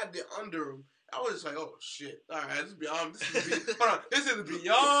then grabbed it under him. I was just like, "Oh shit! All right, this is beyond. This is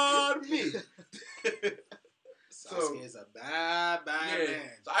beyond me." Sasuke is a bad man.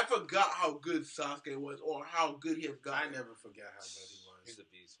 So I forgot how good Sasuke was, or how good he has gotten. I never forget how good he was. He's a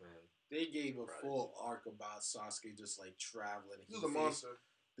beast, man. They gave a full arc about Sasuke just like traveling. He was a monster.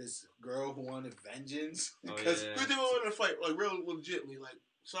 This girl who wanted vengeance. Because who did we want to fight? Like real legitly, like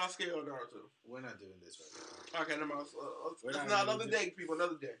Sasuke or Naruto? We're not doing this right now. Okay, never mind. It's not another day, people.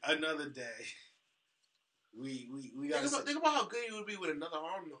 Another day. Another day. We got think about how good he would be with another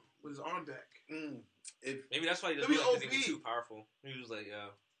arm though, with his arm back. Maybe that's why he doesn't because he was too powerful. He was like,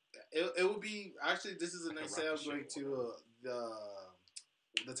 It would be actually. This is a nice segue going to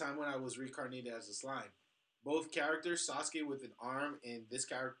the time when I was reincarnated as a slime. Both characters, Sasuke with an arm and this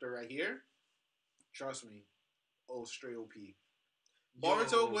character right here, Trust me. Oh, straight OP. Yo.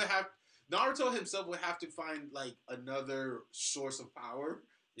 Naruto himself would have to find like another source of power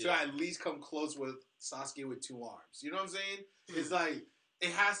to at least come close with Sasuke with 2 arms. You know what I'm saying? It's like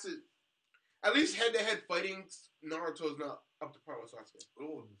it has to. At least head-to-head fighting, Naruto's not up to par with Sasuke.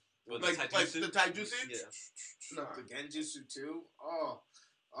 Ooh. Like the taijutsu? Yeah. Nah. The genjutsu too? Oh.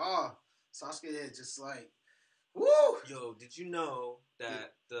 Sasuke is just like, woo! Yo, did you know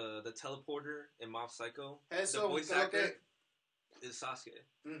that the teleporter in Mob Psycho, That's the so voice okay. actor is Sasuke?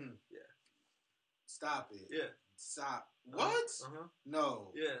 Mm-hmm. Yeah. Stop it. Yeah. Stop. What? Uh-huh.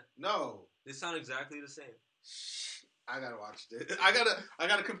 No. Yeah. No. They sound exactly the same. I gotta watch this. I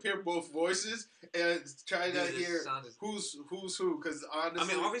gotta compare both voices and try to hear who's who. Because honestly, I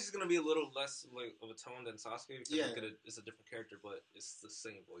mean, obviously it's gonna be a little less like of a tone than Sasuke because it's a different character, but it's the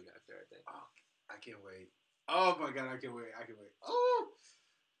same voice actor, I think. Oh, I can't wait. Oh my god, I can't wait. Oh,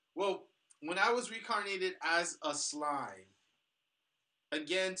 well, when I was reincarnated as a slime,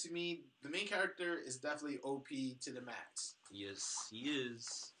 again, to me, the main character is definitely OP to the max. Yes, he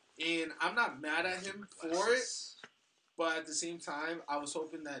is. And I'm not mad at him for it. But at the same time, I was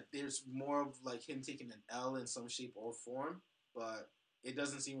hoping that there's more of like him taking an L in some shape or form. But it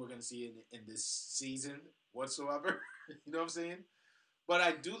doesn't seem we're going to see it in this season whatsoever. You know what I'm saying? But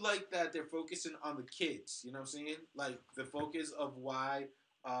I do like that they're focusing on the kids. You know what I'm saying? Like the focus of why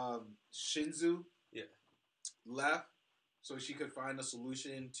Shinzu left. So she could find a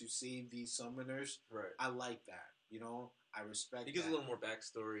solution to save these summoners. Right. I like that. You know? I respect He gives that. a little more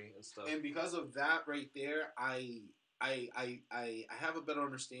backstory and stuff. And because of that right there, I have a better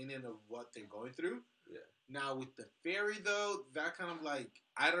understanding of what they're going through. Yeah. Now with the fairy though, that kind of like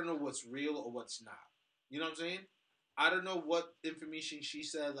I don't know what's real or what's not. You know what I'm saying? I don't know what information she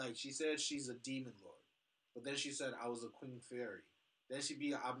said. Like she said she's a demon lord, but then she said I was a queen fairy. Then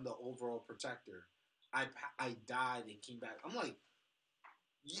I'm the overall protector. I died and came back. I'm like,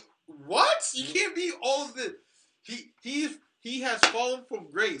 what? You can't be all of the. He has fallen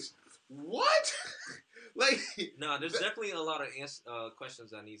from grace. What? Like no, there's definitely a lot of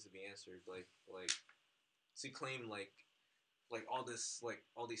questions that needs to be answered. Like to claim like all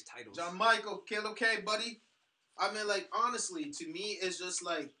these titles. John Michael, okay, buddy. I mean, like honestly, to me, it's just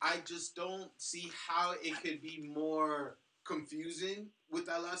like I just don't see how it could be more confusing with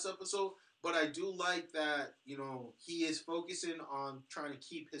that last episode. But I do like that he is focusing on trying to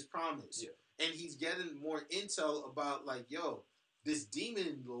keep his promise, and he's getting more intel about like this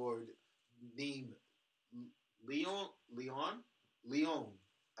demon lord named Leon,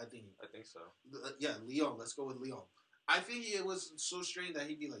 I think so. Yeah, Leon. Let's go with Leon. I think it was so strange that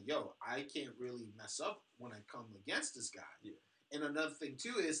he'd be like, I can't really mess up when I come against this guy. Yeah. And another thing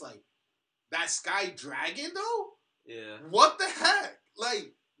too is like that sky dragon though. Yeah. What the heck?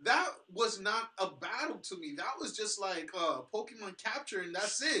 Like that was not a battle to me. That was just like Pokemon capture and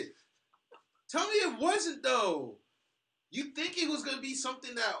that's it. Tell me it wasn't though. You think it was gonna be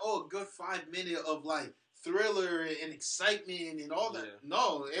something that a good 5 minutes of like thriller and excitement and all that. Yeah.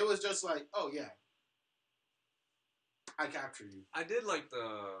 No, it was just like, I captured you. I did like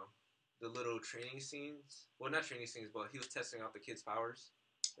the little training scenes. Well, not training scenes, but he was testing out the kids' powers.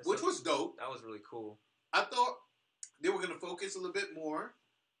 Which was dope. That was really cool. I thought they were going to focus a little bit more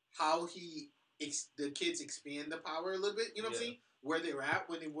how the kids expand the power a little bit. You know what I'm saying? Where they were at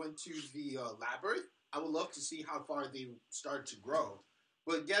when they went to the labyrinth. I would love to see how far they started to grow.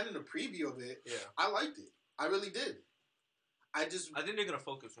 But getting a preview of it, I liked it. I really did. I think they're gonna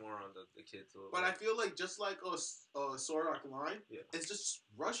focus more on the kids a little bit. I feel like just like Sword Art Online, it's just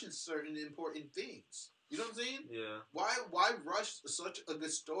rushing certain important things. You know what I'm saying? Yeah. Why rush such a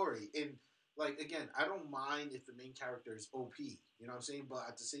good story? And like again, I don't mind if the main character is OP. You know what I'm saying? But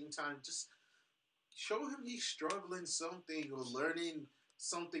at the same time, just show him he's struggling something or learning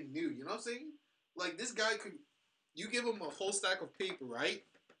something new. You know what I'm saying? Like this guy you give him a whole stack of paper, right?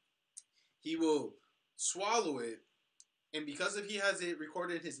 He will swallow it. And because if he has it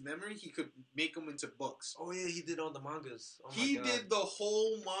recorded in his memory, he could make them into books. Oh yeah, he did all the mangas. Oh, he did the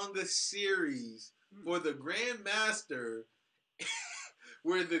whole manga series for the Grand Master,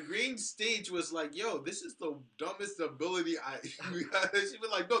 where the green stage was like, this is the dumbest ability She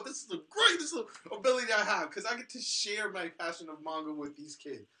was like, no, this is the greatest ability I have, because I get to share my passion of manga with these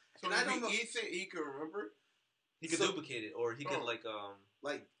kids. So and I don't know. He can remember? He could duplicate it, or he could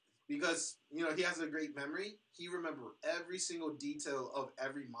because, he has a great memory. He remembered every single detail of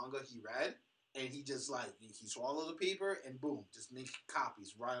every manga he read. And he just, he swallowed the paper and boom, just make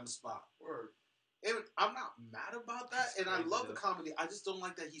copies right on the spot. Word. And I'm not mad about that. And I love the comedy. I just don't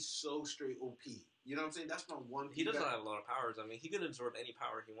like that he's so straight OP. You know what I'm saying? That's my one thing. He doesn't have a lot of powers. I mean, he can absorb any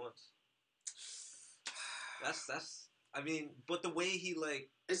power he wants. That's. I mean, but the way he like.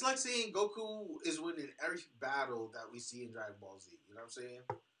 It's like saying Goku is winning every battle that we see in Dragon Ball Z. You know what I'm saying?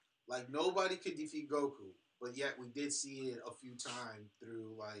 Like nobody could defeat Goku, but yet we did see it a few times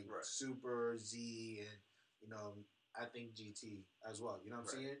through like Super Z and I think GT as well. You know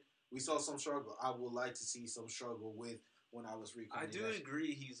what I'm saying? We saw some struggle. I would like to see some struggle with when I was recording. I do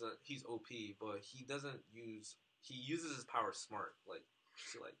agree he's OP, but he doesn't use. He uses his power smart, like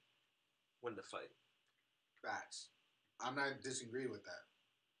to like win the fight. Facts. I'm not disagreeing with that.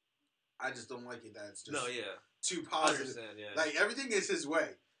 I just don't like it that it's just too positive. I understand, yeah. Like everything is his way.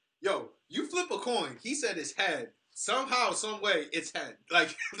 Yo, you flip a coin. He said his head. Somehow, some way, it's head.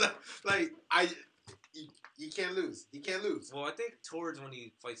 He can't lose. He can't lose. Well, I think towards when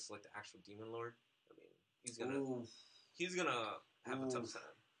he fights like the actual Demon Lord, I mean, he's gonna have a tough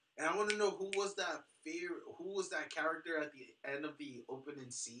time. And I want to know who was that character at the end of the opening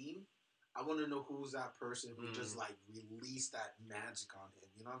scene. I want to know who's that person who just like released that magic on him.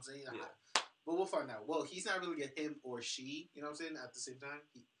 You know what I'm saying? Yeah. But we'll find out. Well, he's not really a him or she. You know what I'm saying? At the same time,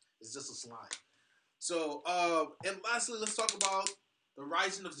 it's just a slime. So, and lastly, let's talk about the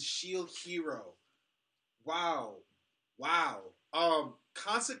rising of the Shield Hero. Wow.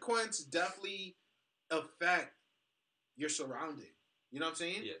 Consequence definitely affect your surrounding. You know what I'm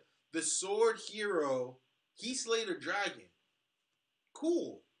saying? Yeah. The Sword Hero, he slayed a dragon.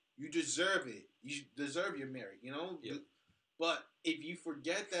 Cool. You deserve it. You deserve your merit, you know? Yeah. But if you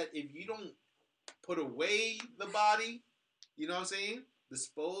forget that if you don't put away the body, you know what I'm saying?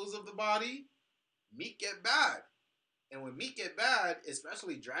 Dispose of the body, meat get bad. And when meat get bad,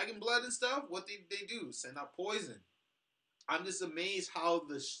 especially dragon blood and stuff, what they do? Send out poison. I'm just amazed how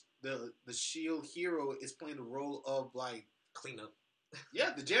the Shield Hero is playing the role of like cleanup.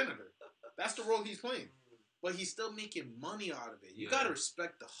 Yeah, the janitor. That's the role he's playing. But he's still making money out of it. You gotta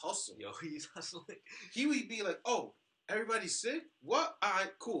respect the hustle. Yo, he's hustling. He would be like, oh, everybody's sick? What?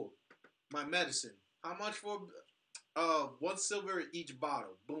 Alright, cool. My medicine. How much for 1 silver each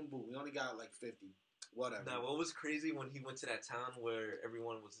bottle? Boom, boom. We only got like 50. Whatever. Now, what was crazy when he went to that town where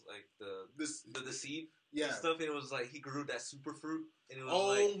everyone was like the seed and stuff, and it was like he grew that super fruit, and it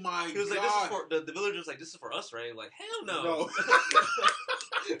was my god! He was like, "This is for the villagers." Was like, "This is for us, right?" Like, hell no.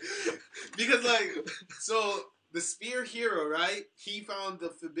 Because so the Spear Hero, right? He found the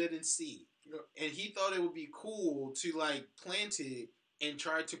forbidden seed, and he thought it would be cool to like plant it and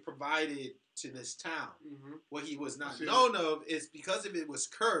try to provide it to this town. Mm-hmm. What he was not known of is because if it was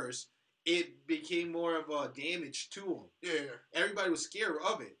cursed, it became more of a damage to him. Yeah. Everybody was scared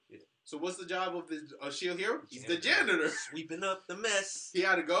of it. Yeah. So what's the job of the Shield Hero? He's the janitor. Sweeping up the mess. He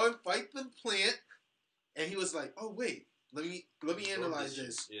had to go and fight the plant, and he was like, oh, wait, let me analyze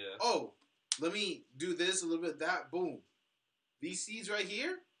this. Yeah. Oh, let me do this, a little bit of that, boom. These seeds right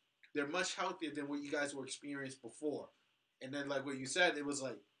here, they're much healthier than what you guys were experienced before. And then like what you said, it was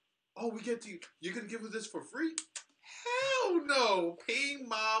like, oh, you're going to give us this for free? Hell no, paying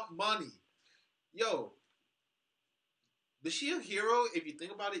my money. Yo, the Shield Hero, if you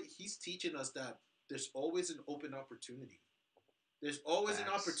think about it, he's teaching us that there's always an open opportunity. There's always an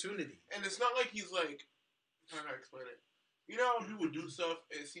opportunity. And it's not like he's like, how can I explain it? You know how people do stuff,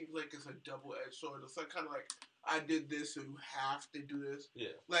 it seems like it's a double-edged sword. It's like kind of like, I did this, so you have to do this.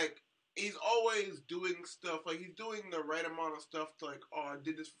 Yeah. Like, he's always doing stuff, like he's doing the right amount of stuff to like, oh, I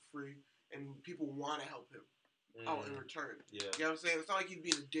did this for free, and people want to help him. Out in return. Yeah. You know what I'm saying? It's not like he's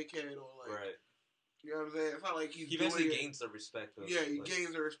being a dickhead or like... Right. You know what I'm saying? It's not like he eventually gains the respect of... Yeah, he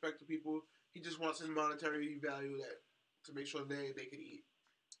gains the respect of people. He just wants his monetary value to make sure they can eat.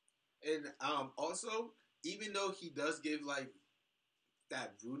 And also, even though he does give like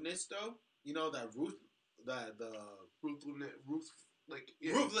that rudeness though, you know, that Ruth, like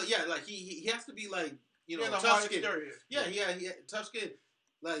he has to be like, you know, tough skin. Yeah, tough skin.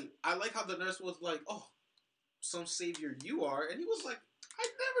 Like, I like how the nurse was like, oh, some savior you are. And he was like, I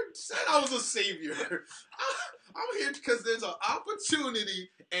never said I was a savior. I'm here because there's an opportunity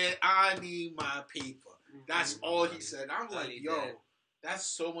and I need my paper. That's all he said. I'm like, yo, that's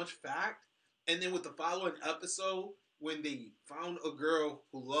so much fact. And then with the following episode, when they found a girl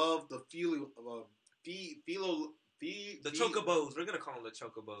who loved the chocobos. We're gonna call them the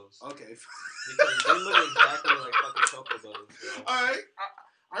chocobos. Okay. Because they look exactly like fucking chocobos. Bro. All right.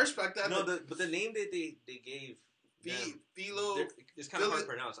 I respect that. No, but the name that they gave it's kind of hard to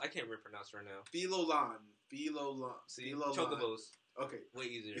pronounce. I can't really pronounce right now. Philolan. See, chocobos. Okay. Way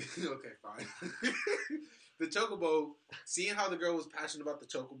easier. Okay, fine. The chocobo, seeing how the girl was passionate about the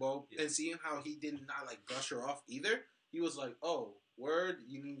chocobo, and seeing how he did not like brush her off either, he was like, oh, word,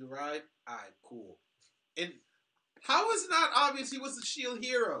 you need to ride? Alright, cool. And how is it not obvious he was the Shield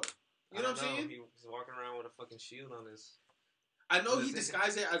Hero? You know what I'm saying? He's walking around with a fucking shield on his. I know he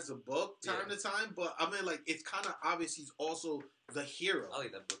disguised it as a book time to time, but I mean, like, it's kind of obvious he's also the hero. I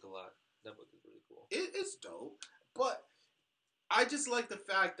like that book a lot. That book is really cool. It's dope, but I just like the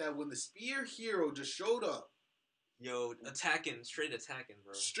fact that when the spear hero just showed up, straight attacking,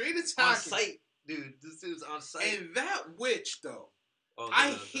 bro. Straight attacking. On sight, dude. This dude's on sight. And that witch, though,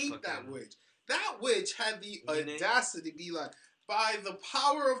 I hate that witch. That witch had the audacity to be like, by the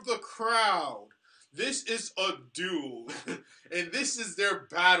power of the crowd, this is a duel, and this is their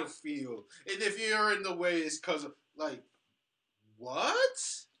battlefield. And if you're in the way, it's because of, like,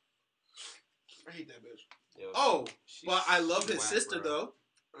 what? I hate that bitch. But I love his sister, though.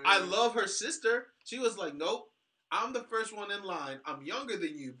 I love her sister. She was like, nope, I'm the first one in line. I'm younger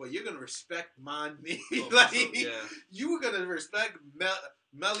than you, but you're going to respect my name. You were going to respect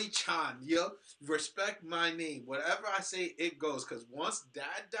Melly Chan, respect my name. Whatever I say, it goes. Because once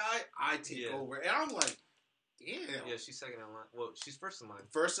Dad died, I take over. And I'm like, damn. Yeah, she's second in line. Well, she's first in line.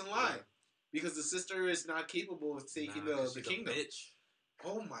 First in line. Yeah. Because the sister is not capable of taking the kingdom. Bitch.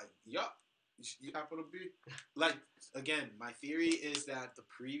 Oh my, capital B. Like, again, my theory is that the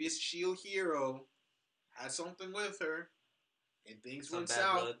previous Shield hero had something with her, and things went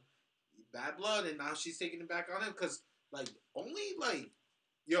south. Bad blood, and now she's taking it back on him because, like,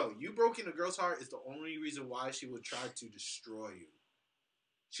 you broken a girl's heart is the only reason why she would try to destroy you.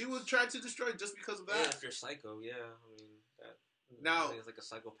 She would try to destroy you just because of that. Yeah, if you're psycho, I mean, it's like a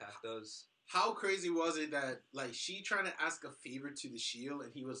psychopath does. How crazy was it that, like, she trying to ask a favor to the Shield,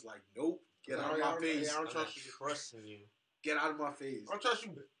 and he was like, nope, get out of my face. I don't trust you. Trusting you. Get out of my face. I don't trust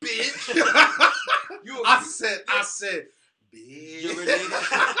you, bitch. I said, bitch. You're related.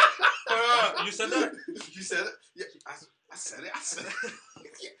 You said that? You said it? Yeah, I said it.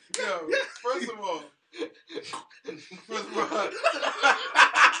 Yo, first of all,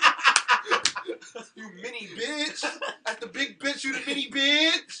 you mini bitch. That's the big bitch, you the mini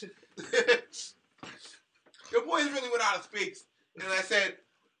bitch. Your boys really went out of space. And I said,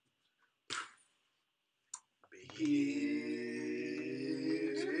 dude,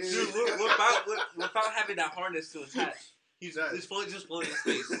 without having that harness to attach, he's just floating in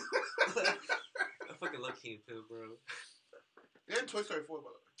space. I fucking love Key and Peele, bro. They're in Toy Story 4, by the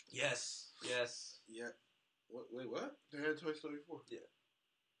way. Yes. Yeah. Wait, what? They're in Toy Story 4. Yeah.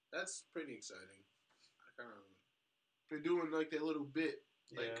 That's pretty exciting. They're doing, like, their little bit.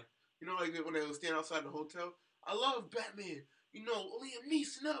 Like, you know, like, when they would stand outside the hotel? I love Batman. You know, Liam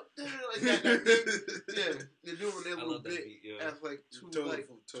Neeson up there. Like, that thing. Yeah. They're doing their little bit. As, like, two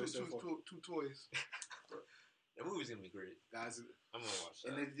toys. That movie's gonna be great. Guys, I'm gonna watch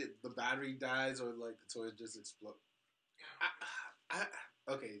that. And then the battery dies or, like, the toys just explode.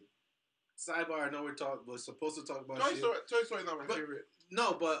 Okay. Sidebar, I know we're supposed to talk about Toy Story's not my favorite.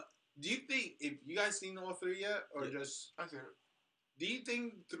 No, but do you think, if you guys seen all three yet? Or just... I seen it. Do you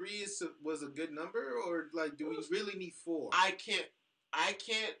think 3 was a good number? Or, like, do we really need 4? I can't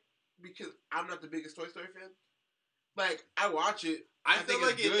because I'm not the biggest Toy Story fan. Like, I watch it. I feel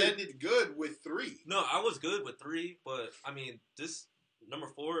like it ended good with 3. No, I was good with 3, but, I mean, this number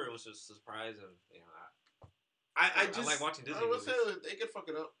 4, it was just a surprise, and, you know, I like watching Disney movies. They could fuck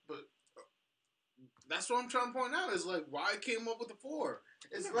it up, but that's what I'm trying to point out. Is like, why came up with the 4?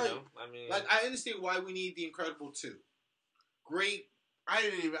 It's like, I understand why we need the Incredible 2. Great. I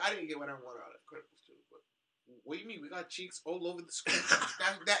didn't get what I wanted out of Incredibles 2. But what do you mean? We got cheeks all over the screen.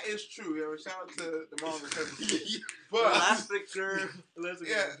 that is true. Yo, shout out to the Marvel Incredibles. But Elastic Girl.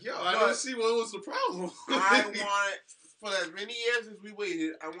 I don't see what was the problem. I want, for as many years as we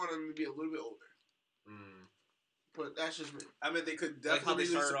waited, I want them to be a little bit older. But that's just me. I mean, they could definitely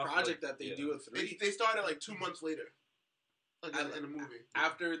release a project that they do at 3. They started like 2 months later. Like in the movie.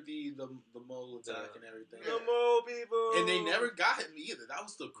 After the mole attack and everything. The mole people. And they never got him either. That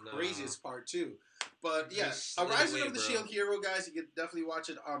was the craziest part too. But yeah, A Rising of the Shield Hero, guys, you can definitely watch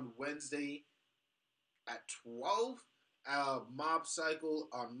it on Wednesday at 12. Mob Cycle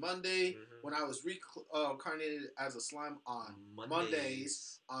on Monday. When I was reincarnated as a slime on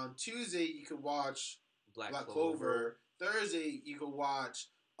Mondays. On Tuesday, you can watch Black Clover. Thursday, you can watch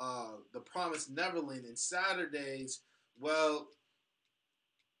The Promised Neverland. And Saturdays, well,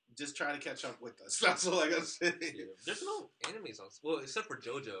 just try to catch up with us. That's all I gotta say. Yeah. There's no animes on, well, except for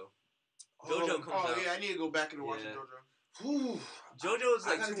JoJo. JoJo comes out. Oh yeah, I need to go back and watch JoJo. Whew. JoJo is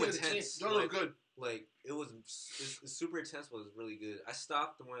like too intense. JoJo's good. Like it's super intense, but it was really good. I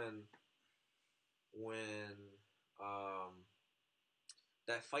stopped when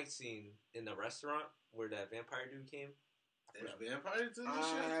that fight scene in the restaurant where that vampire dude came. There's vampires in this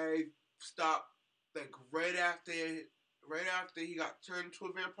shit? I stopped like right after right after he got turned into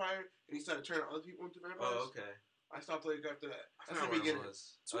a vampire, and he started turning other people into vampires. Oh, okay. I stopped like after that. That's not where it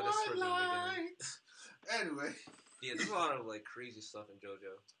was. Oh, that's towards the beginning. Anyway. Yeah, there's a lot of like crazy stuff in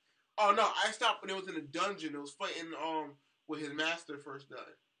JoJo. Oh no, I stopped when it was in a dungeon. It was fighting with his master first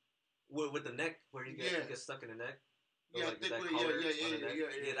died. With the neck, where you get stuck in the neck. Yeah, like, that collar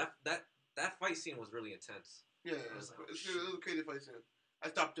yeah. That fight scene was really intense. Yeah, it was a crazy fight scene. I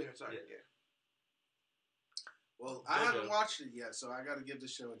stopped there. Sorry. Yeah. Well, I haven't watched it yet, so I got to give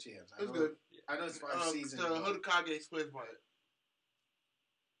this show a chance. It's good. I know it's 5 seasons. The Hodokage swears by it.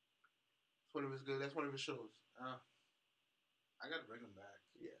 It's one of his good. That's one of his shows. I got to bring him back.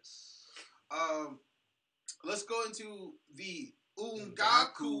 Yes. Let's go into the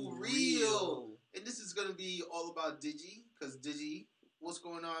Ungaku Reel. And this is going to be all about Digi. Because Digi, what's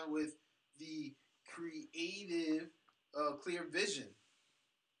going on with the creative Clear Vision?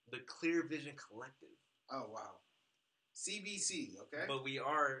 The Clear Vision Collective. Oh, wow. CBC, okay? But we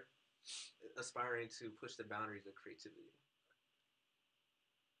are aspiring to push the boundaries of creativity.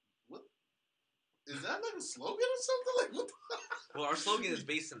 What? Is that like a slogan or something? Like what? Well, our slogan is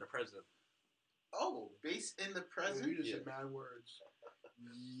based in the present. Oh, based in the present? You just said mad words.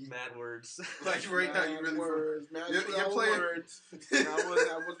 Mad words. Like right now, you really words. Mad you're playing words. I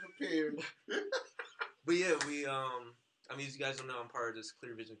was prepared. But yeah, we I mean, as you guys don't know, I'm part of this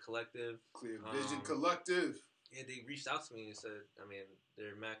Clear Vision Collective. Clear Vision Collective. Yeah, they reached out to me and said, I mean,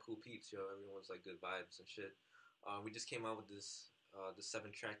 they're mad cool peeps, yo. Everyone's like good vibes and shit. We just came out with this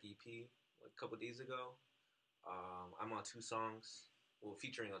 7-track EP like a couple days ago. I'm on 2 songs, well,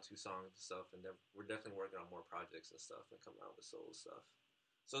 featuring on 2 songs and stuff, and we're definitely working on more projects and stuff and coming out with solo stuff.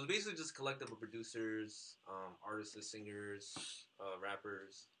 So it's basically just a collective of producers, artists, singers,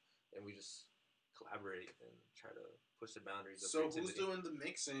 rappers, and we just collaborate and try to push the boundaries of creativity. So who's doing the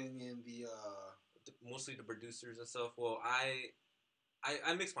mixing and the mostly the producers and stuff. Well, I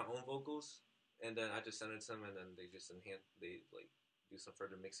mix my own vocals, and then I just send it to them, and then they just they like do some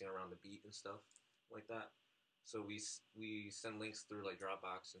further mixing around the beat and stuff like that. So we send links through like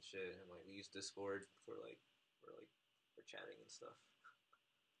Dropbox and shit, and like we use Discord for chatting and stuff.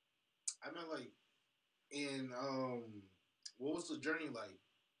 I meant like in what was the journey like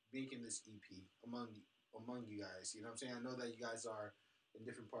making this EP among you guys? You know what I'm saying? I know that you guys are in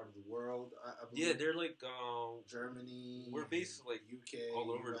different part of the world. I believe. Yeah, they're like Germany. We're based like UK,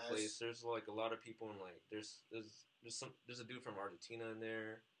 all over US. the place. There's like a lot of people in like there's a dude from Argentina in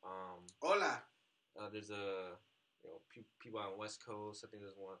there. Hola. There's a people out on West Coast. I think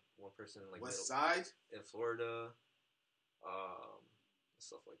there's one person like West Side in Florida,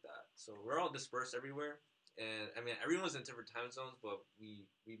 stuff like that. So we're all dispersed everywhere, and I mean everyone's in different time zones, but we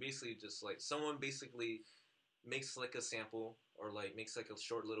basically just like someone basically makes like a sample or like makes like a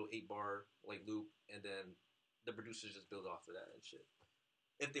short little 8-bar like loop, and then the producers just build off of that and shit.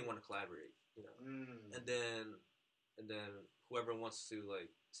 If they want to collaborate, you know, and then whoever wants to like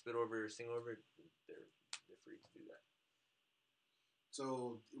spit over or sing over it, they're free to do that.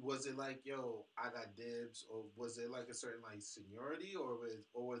 So was it like, yo, I got dibs, or was it like a certain like seniority, or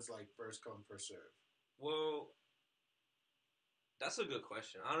was like first come first serve? Well, that's a good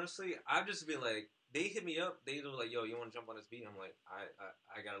question. Honestly, I've just been like, they hit me up. They were like, yo, you want to jump on this beat? I'm like,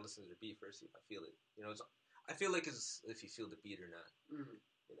 I gotta listen to the beat first, see if I feel it. You know, I feel like it's if you feel the beat or not. Mm-hmm.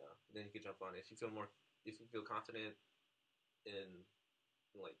 You know, then you can jump on it. If you feel confident in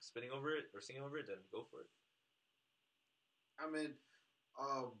like spitting over it or singing over it, then go for it. I mean,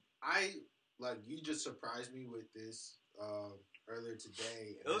 you just surprised me with this earlier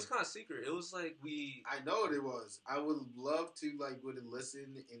today. It was kind of secret. It was like I know it was. I would love to would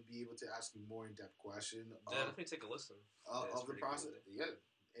listen and be able to ask you more in depth question. Yeah, definitely take a listen of the process. Cool. Yeah,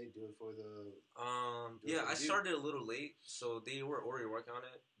 hey, do it for the. I started a little late, so they were already working on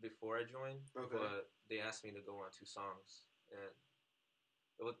it before I joined. Okay. But they asked me to go on 2 songs, and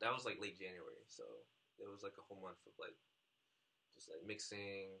that was like late January, so it was like a whole month of like just like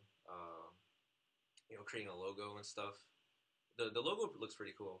mixing, creating a logo and stuff. The logo looks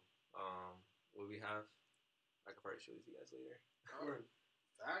pretty cool. What we have, I could probably show it to you guys later. Oh,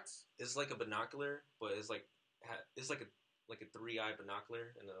 facts. It's like a binocular, but it's like a 3-eye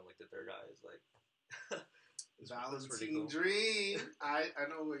binocular, and then like the third eye is like Valentine cool. Dream. I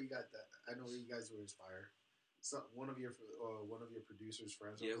know where you got that. I know where you guys were inspired. So one of your producers,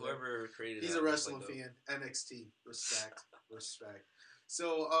 friends. Yeah, whoever created. He's a wrestling fan. NXT. Respect. Respect.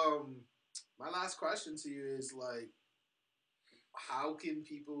 So, my last question to you is like, how can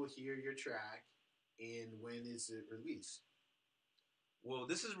people hear your track, and when is it released? Well,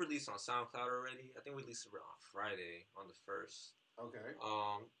 this is released on SoundCloud already. I think we released it on Friday, on the 1st. Okay.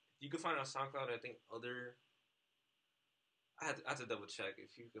 You can find it on SoundCloud. I think other I had to double check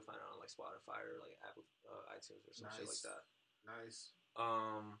if you could find it on like Spotify or like Apple iTunes or some shit like that. Nice.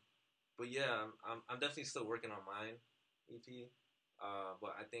 But yeah, I'm definitely still working on mine EP.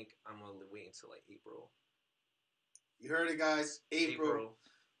 But I think I'm gonna wait until like April. You heard it, guys. April.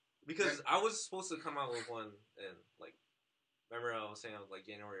 Because I was supposed to come out with one in like, remember I was saying I was like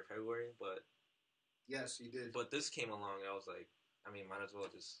January or February, but yes, you did. But this came along and I was like, I mean, might as well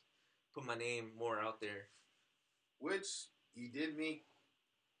just put my name more out there. Which you did make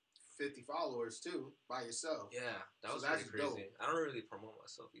 50 followers too by yourself. Yeah, that was pretty crazy. Dope. I don't really promote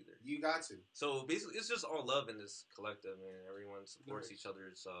myself either. You got to. So basically, it's just all love in this collective, man. Everyone supports each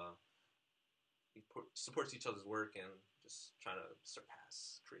other's work and just trying to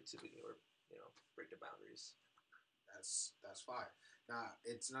surpass creativity or break the boundaries. That's fire. Now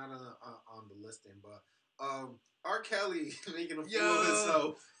it's not on the listing, but R. Kelly making a fool of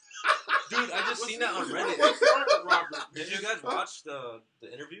himself. Dude, I just seen that on Reddit. What's wrong with Robert? Did you guys watch the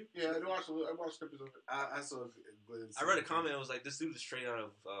interview? Yeah, I watched snippets of it. I saw. I read a comment. It was like, this dude is straight out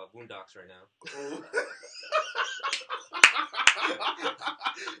of Boondocks right now. Oh.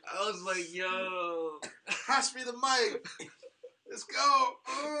 I was like, yo, pass me the mic. Let's go.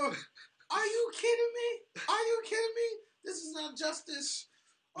 Are you kidding me? This is not justice.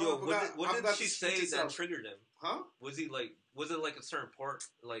 Yo, what did she say that triggered him? Huh? Was it like a certain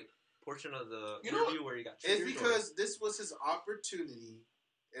portion of the interview where he got triggered? It's because this was his opportunity.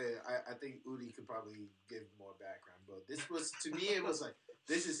 I think Udi could probably give more background, but this was, to me, it was like,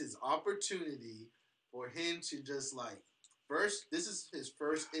 this is his opportunity for him to just like, this is his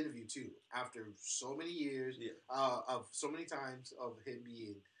first interview too, after so many years, of so many times of him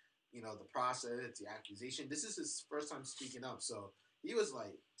being, the process, the accusation. This is his first time speaking up, so he was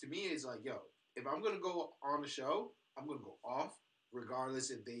like, to me, it's like, yo, if I'm gonna go on the show, I'm gonna go off, regardless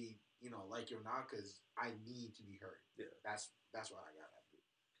if they, like it or not, because I need to be heard. Yeah, that's what I got after.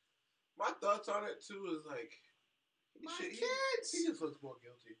 My thoughts on it too is like, he just looks more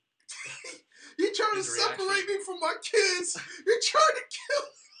guilty. You're trying to separate me from my kids. You're trying to kill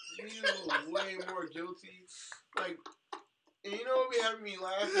me. He looks way more guilty. Like, and you know what be having me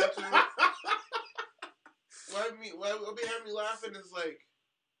laughing too? What be having me laughing is like,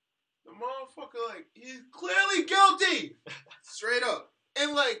 the motherfucker, like, he's clearly guilty. Straight up.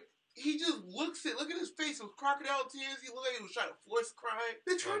 And like, he just look at his face with crocodile tears. He looked like he was trying to force cry.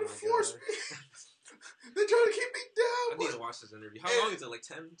 They're trying to force me. They're trying to keep me down. I need to watch this interview. How long is it? Like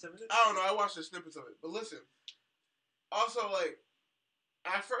 10 minutes? I don't know. I watched the snippets of it. But listen. Also, like,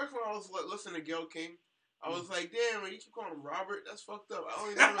 at first when I was like listening to Gayle King, I was like, damn, man, you keep calling him Robert? That's fucked up. I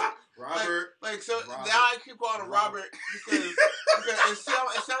don't even know. Robert. Now I keep calling him Robert because it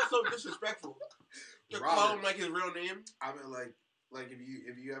sounds so disrespectful to call him like his real name. I mean, like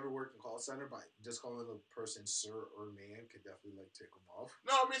if you ever worked in call center, by just calling a person sir or man could definitely like tick them off.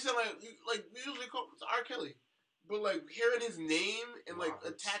 No, I mean saying like we usually call him R. Kelly, but like hearing his name and like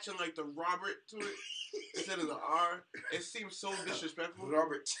attaching like the Robert to it instead of the R, it seems so disrespectful.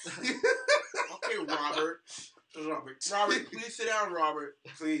 Robert. Okay, Robert. Robert, please sit down, Robert.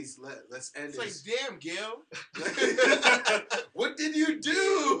 Please let's end this. It's like, damn, Gail. What did you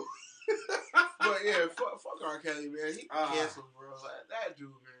do? But yeah, fuck R. Kelly, man. He canceled, bro. That dude,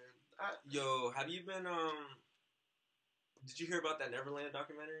 man. Yo, have you been did you hear about that Neverland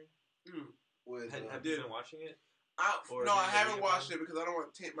documentary? Have you been watching it? I haven't watched it because I don't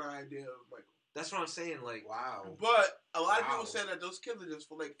want to taint my idea of Michael. That's what I'm saying. Like, wow. But a lot of people said that those kids are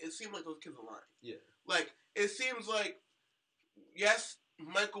just like, it seemed like those kids are lying. Yeah. Like, it seems like, yes,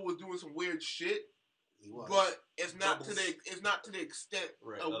 Michael was doing some weird shit, but it's not to the extent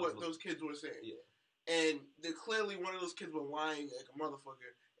of what those kids were saying. Yeah. And they're clearly one of those kids were lying like a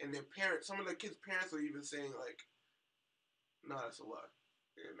motherfucker. And their parents, some of the kids' parents are even saying like, "No, that's a lie.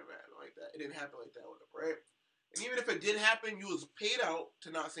 It didn't happen like that. It didn't happen like that with them, right?" And even if it did happen, you was paid out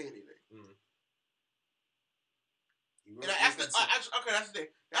to not say anything. Mm. And that's the thing.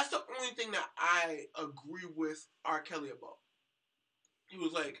 That's the only thing that I agree with R. Kelly about. He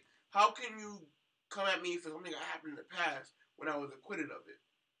was like, "How can you come at me for something that happened in the past when I was acquitted of it?"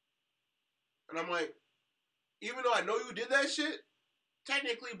 And I'm like, even though I know you did that shit,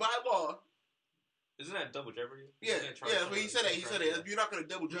 technically by law. Isn't that double jeopardy? Yeah, but he said that. He said that. You're not going to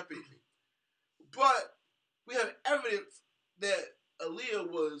double jeopardy me. But we have evidence that Aaliyah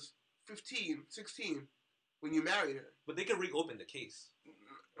was 15, 16 when you married her. But they can reopen the case.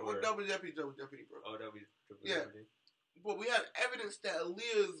 Double jeopardy, bro. Oh, that would be triple jeopardy. But we have evidence that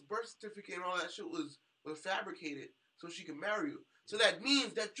Aaliyah's birth certificate and all that shit was fabricated so she can marry you. So that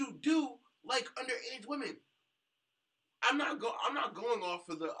means that you do like underage women. I'm not going off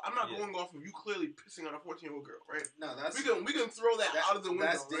of Yeah. going off of you clearly pissing on a 14-year-old girl, right? No, that's We can throw that out of the window,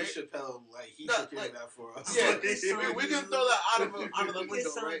 that's right? Dave Chappelle. Like he Not, took care like- of that for us. Yeah, Like, we can throw that out of the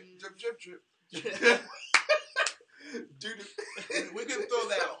window, right? Drip, drip, drip. Dude, We can throw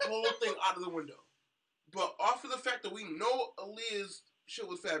that whole thing out of the window. But off of the fact that we know Aaliyah's shit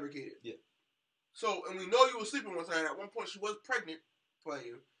was fabricated. Yeah. So, and we know you were sleeping with her, and at one point she was pregnant by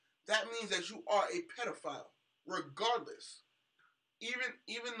you. That means that you are a pedophile, regardless.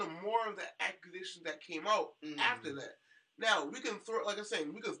 Even the more of the accusations that came out after that. Now, we can throw, like I'm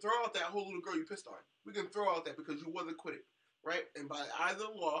saying, we can throw out that whole little girl you pissed on. We can throw out that because you wasn't acquitted, right? And by either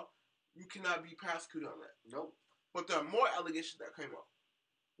law, you cannot be prosecuted on that. nope. But there are more allegations that came out.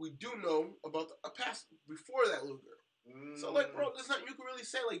 We do know about a past before that little girl. So, like, bro, there's nothing you can really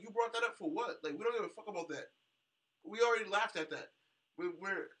say. Like, you brought that up for what? Like, we don't give a fuck about that. We already laughed at that.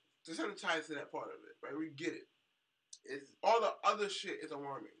 We're desensitized to that part of it, right? We get it. All the other shit is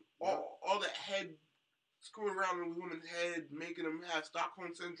alarming. All that head screwing around with women's head, making them have Stockholm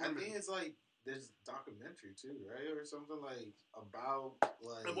syndrome. I think it's like there's a documentary too, right, or something like about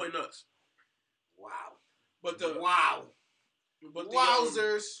like. That boy nuts. Wow. But the But the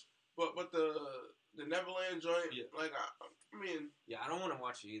wowzers. But the Neverland joint, Yeah. like I mean, Yeah, I don't want to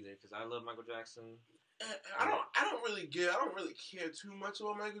watch it either because I love Michael Jackson. I don't really care too much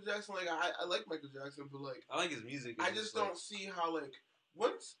about Michael Jackson. Like I like Michael Jackson, but like I like his music. I just don't see how like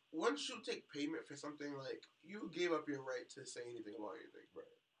once you take payment for something, like you gave up your right to say anything about anything. Right.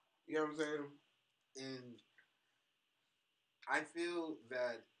 You know what I'm saying? And I feel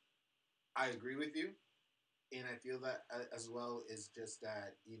that I agree with you, and I feel that as well is just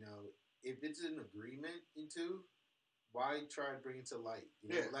that, you know, if it's an agreement into, why try to bring it to light? You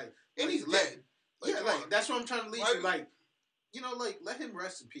know, Yeah. like, And he's let- dead. Like, yeah, come like on. that's what I'm trying to lead Why- to. Like, you know, like let him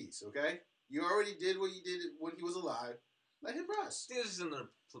rest in peace. Okay, you already did what you did when he was alive. Let him I rest. think it's just in the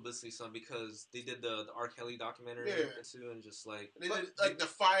publicity some because they did the R. Kelly documentary Yeah. too, and just like They did like the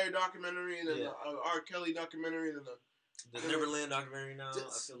Fire documentary and then Yeah. the R. Kelly documentary and then the Neverland documentary now. I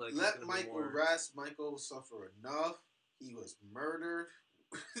Just feel like let it's gonna be Michael more, rest. Michael suffer enough. He was murdered.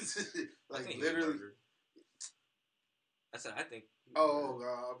 I like think he was literally. murdered. I said I think. he was Oh murdered.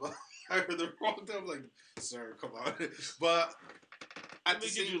 god, but I heard the wrong thing. I'm like, sir, come on. But I Let me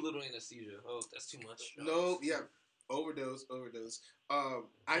give you a little anesthesia. Oh, that's too much. no, yeah, overdose. I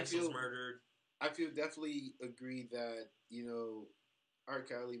Prince was feel murdered. I feel definitely agree that, you know, R.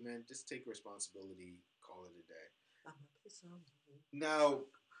 Kelly, man, just take responsibility, call it a day. Now,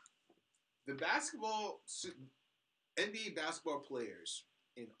 the NBA basketball players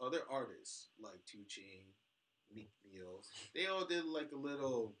and other artists like 2 Chainz, Meek Mill, they all did like a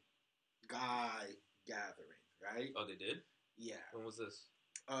little guy gathering, right? Oh, they did. Yeah. When was this?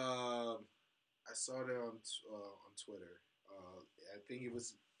 I saw that on Twitter. I think it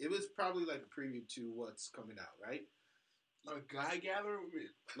was probably like a preview to what's coming out, right? a guy gathering.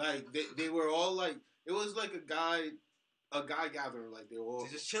 Like they were all like, it was like a guy gathering. Like they were all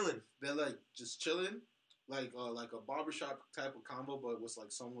They're just chilling. they're like just chilling, like a barbershop type of combo, but it was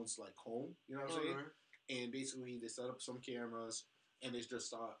like someone's like home. You know what I'm saying? And basically they set up some cameras and they just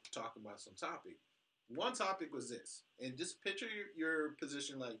start talking about some topic. One topic was this, and just picture your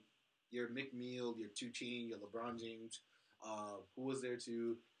position like your McNeil, your 2 Chainz, your LeBron James. Who was there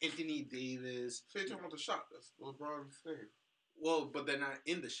too? Anthony Davis. So you're talking about the shot. That's LeBron's thing. Well, but they're not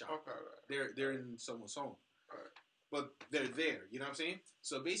in the shop. Okay, right. They're in someone's home. Right. But they're there. You know what I'm saying?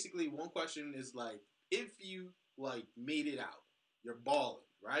 So basically, one question is like, if you like made it out, you're balling,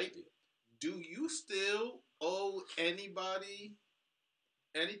 right? Do you still owe anybody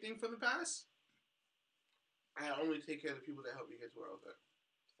anything from the past? I only take care of the people that help me get to where I was at.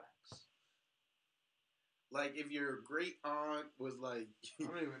 Facts. Like, if your great aunt was like, I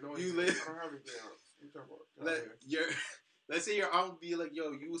don't even know. You anything. live- I don't have anything else. What you talking about? let's say your aunt would be like,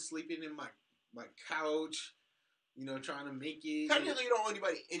 yo, you was sleeping in my couch, you know, trying to make it. Technically, you don't owe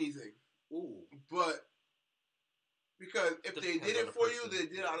anybody anything, Ooh. but because if they Depends did on it the for you,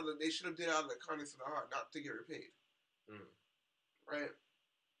 person. they should have did it out of the kindness of the heart, not to get repaid. Right?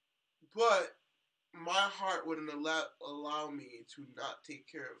 But my heart wouldn't allow me to not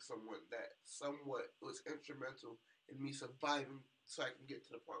take care of someone that somewhat was instrumental in me surviving, so I can get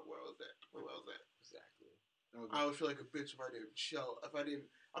to the point where I was at. Exactly. Okay. I would feel like a bitch if I didn't chill.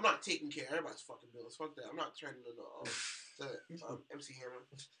 I'm not taking care of everybody's fucking bills. Fuck that. I'm not trying to MC Hammer.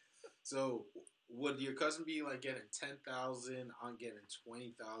 So, would your cousin be like getting 10,000, I'm getting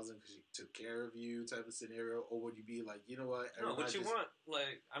 20,000 because she took care of you, type of scenario, or would you be like, you know what? No, what everybody you want?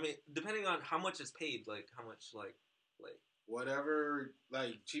 Like, I mean, depending on how much is paid, like how much, like whatever.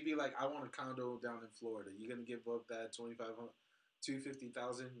 Like she'd be like, I want a condo down in Florida. You gonna give up that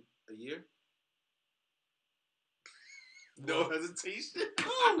 250,000 a year? No hesitation.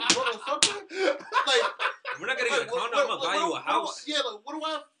 No, motherfucker. Like, we're not gonna get a condo. I'm gonna buy you a house. What do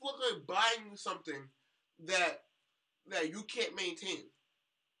I look like buying you something that you can't maintain?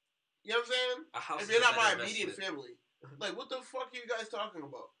 You know what I'm saying? A house. If you're not my immediate family, like, what the fuck are you guys talking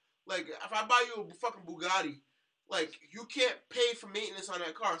about? Like, if I buy you a fucking Bugatti, like, you can't pay for maintenance on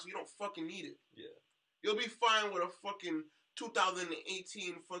that car, so you don't fucking need it. Yeah. You'll be fine with a fucking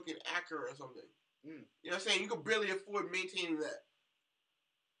 2018 fucking Acura or something. You know what I'm saying? You could barely afford maintaining that.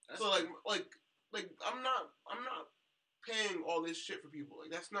 That's so like I'm not paying all this shit for people.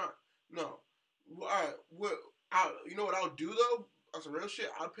 Like, that's not, no. All right, you know what I'll do though? On some real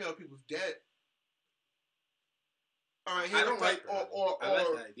shit, I'll pay off people's debt. All right, I don't like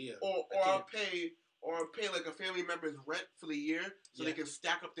that idea. Or I'll pay like a family member's rent for the year so they can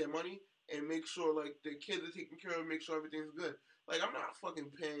stack up their money and make sure like their kids are taken care of, make sure everything's good. Like, I'm not fucking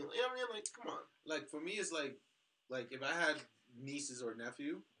paying. You know what I mean? Like, come on. Like, for me, it's like if I had nieces or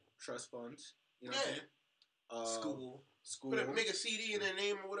nephew, trust funds. You know what I'm saying? School. Make a CD in their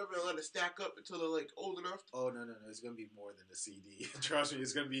name or whatever and let it stack up until they're, like, old enough. Oh, no. It's going to be more than a CD. Trust me,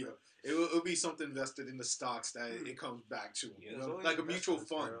 it's going to be... It'll be something invested in the stocks that it comes back to. Yeah, you know? Like a mutual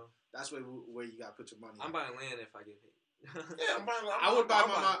fund. Bro. That's where you got to put your money I'm buying land if I get paid. Yeah, I'm buying land. I would buy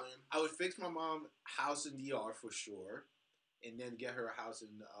my mom... I would fix my mom house in DR for sure. And then get her a house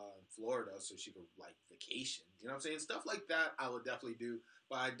in Florida so she could, like, vacation. You know what I'm saying? Stuff like that I would definitely do.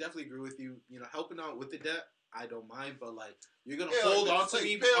 But I definitely agree with you. You know, helping out with the debt, I don't mind. But, like, you're going to hold on to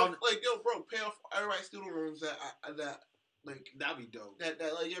me. Pay off everybody's student loans that like... That'd be dope. That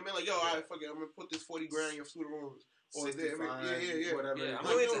like, you know what I mean? Like, yo, all right, fuck it. I'm going to put this 40 grand in your student loans. Or 65, whatever. Yeah, I'm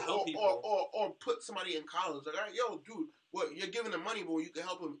willing to help people. Or put somebody in college. Like, all right, yo, dude, what? You're giving them money, but you can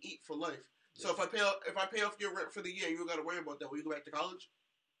help them eat for life. So if I pay off your rent for the year, you don't got to worry about that when you go back to college.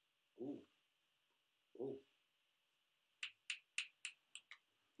 Ooh.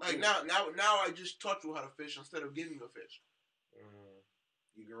 Like now I just taught you how to fish instead of giving you a fish.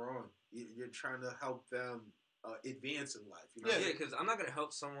 You're growing. You're trying to help them advance in life. You know? Yeah, because I'm not gonna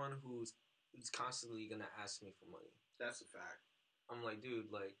help someone who's constantly gonna ask me for money. That's a fact. I'm like, dude,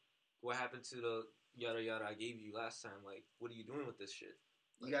 like, what happened to the yada yada I gave you last time? Like, what are you doing with this shit?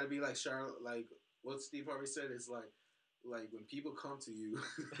 You gotta be like Charlotte, like what Steve Harvey said is like when people come to you,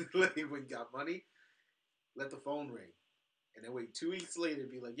 like when you got money, let the phone ring, and then wait 2 weeks later,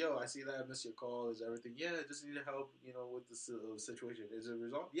 be like, yo, I see that I missed your call. Is everything? Yeah, I just need help, you know, with the situation. Is it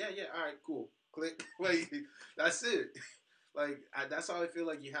resolved? Yeah, all right, cool. Click. Like that's it. Like that's how I feel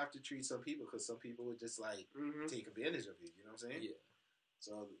like you have to treat some people because some people would just like take advantage of you. You know what I'm saying? Yeah.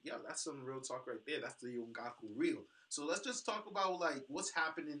 So, yeah, that's some real talk right there. That's the Yongaku real. So, let's just talk about, like, what's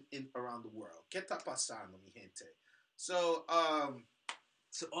happening around the world. ¿Qué está pasando, mi gente? So,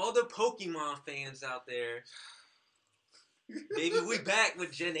 to all the Pokemon fans out there, baby, we back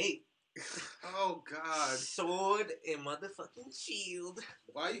with Gen 8. Oh, God. Sword and motherfucking shield.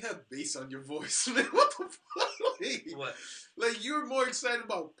 Why you have bass on your voice, man? What the fuck? What? Like, you were more excited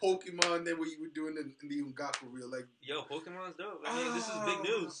about Pokemon than what you were doing in the Yongaku reel. Like, yo, Pokemon's dope. I mean, this is big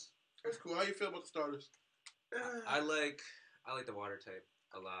news. That's cool. How you feel about the starters? I like the water type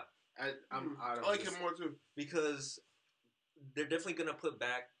a lot. I like him more, too. Because they're definitely going to put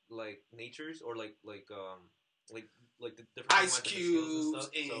back, like, natures or, like the different ice cubes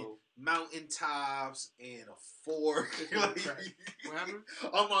and mountaintops and a fork. What happened?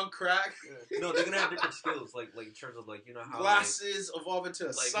 I'm on crack. Yeah. No, they're gonna have different skills, like in terms of like, you know how glasses evolve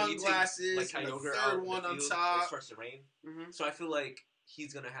into sunglasses. Like and the Kyogre third one on top. It starts to rain. Mm-hmm. So I feel like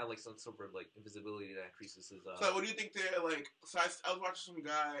he's gonna have like some sort of like invisibility that increases his. So what do you think they're like? So I was watching some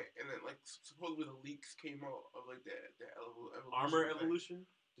guy and then like supposedly the leaks came out of like the evolution armor evolution.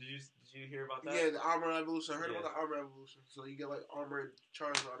 Did you hear about that? Yeah, the armor evolution. I heard about the armor evolution. So you get like armored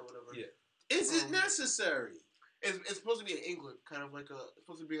Charizard or whatever. Yeah. Is it necessary? It's supposed to be in England, kind of like it's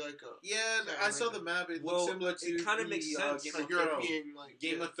supposed to be like a. Yeah, I saw the map. It looks similar to. It kind of makes sense. Like European, like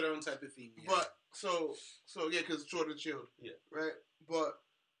Game of Thrones type of theme. Yeah. But so yeah, because Sword and Shield. Yeah. Right, but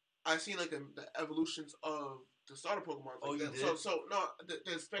I seen like the evolutions of the starter Pokemon. Like you did? So no,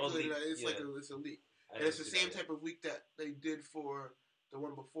 they're speculating that it's like it's a leak, and it's the same type of leak that they did for the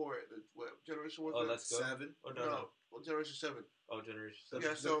one before it. What generation was it? Let's go. 7. Oh no. Well, generation 7. Oh, generation 7.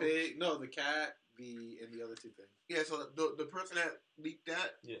 Yeah, so the pig, the cat, and the other two things. Yeah, so the person that leaked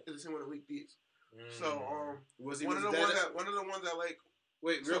that is the same one that leaked these. So was he one of the ones that like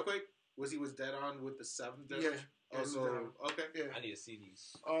wait real quick, was dead on with the 7th generation? Yeah. Oh, so okay. Yeah. I need to see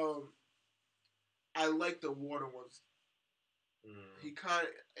these. I like the water ones. He kind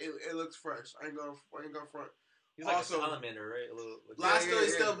of it looks fresh. I ain't gonna front. He's like Also, a salamander, right? A little. Blastoise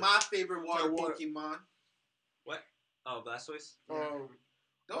is still my favorite water Pokemon. What? Oh, Blastoise.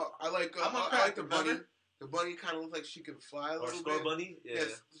 I like the bunny. The bunny kind of looks like she can fly a little bit. Or Score Bunny? Yeah.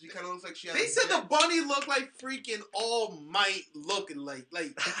 Yes, she kind of looks like she has They said the bunny looked like freaking All Might looking like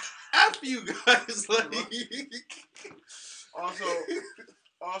F you guys. Like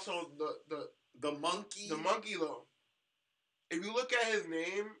also the monkey. The monkey though. If you look at his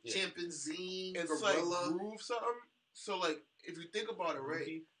name, chimpanzee, it's gorilla. like Groove something. So like if you think about it, right?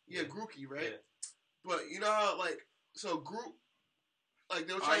 Grookey? Yeah, Grookey, right? Yeah. But you know how Groot, like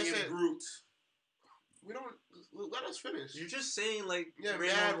they were trying to say Groot. We don't let us finish. You're just saying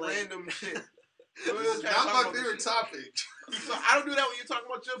random shit. That's not my favorite topic. So I don't do that when you're talking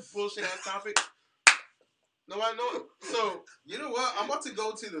about your bullshit ass topic. No, I know. So you know what? I'm about to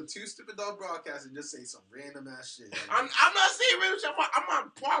go to the Two Stupid Dog broadcast and just say some random ass shit. I'm not saying random shit. I'm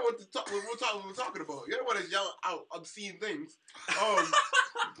on par with what we're talking about. You don't want to yell out obscene things.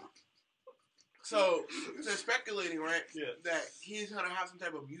 So they're speculating, right? Yeah. That he's gonna have some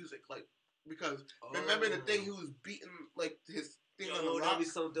type of music, like because remember the thing he was beating like his thing on the rock. That'd be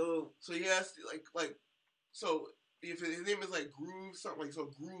so dope. So he has to, like so if his name is like Groove something like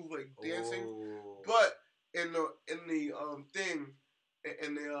Groove like dancing, but in the thing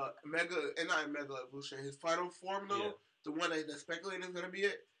in the not Mega Evolution, his final form though, the one that speculating is gonna be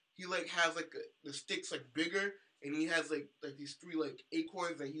it. He like has like the sticks like bigger, and he has like these 3 like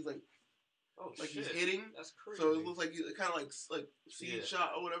acorns that he's like. He's hitting. That's crazy. So it looks like he kind of like seed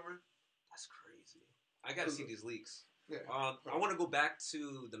shot or whatever. That's crazy. I gotta see these leaks. Yeah. I want to go back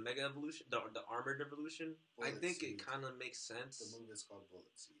to the Mega Evolution, the Armored Evolution. Bullet I think Seed. it kind of makes sense. The movie is called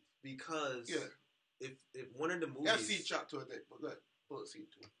Bullet Seed because if one of the movies, that's seed shot to it, but good Bullet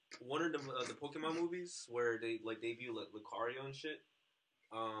Seed too. One of the Pokemon movies where they debut like Lucario and shit.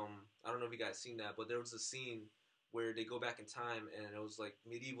 I don't know if you guys seen that, but there was a scene where they go back in time and it was like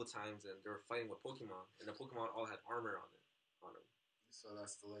medieval times and they were fighting with Pokemon and the Pokemon all had armor on them. So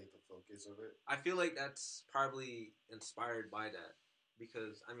that's the focus of it. I feel like that's probably inspired by that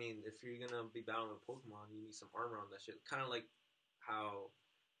because I mean if you're gonna be battling with Pokemon you need some armor on that shit. Kind of like how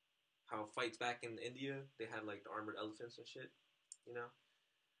fights back in India they had like the armored elephants and shit. You know.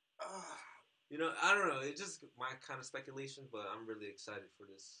 I don't know. It's just my kind of speculation, but I'm really excited for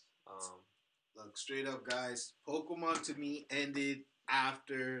this. Look, straight up, guys. Pokemon to me ended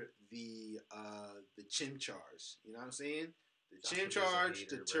after the Chimchars. You know what I'm saying? The Chimcharge,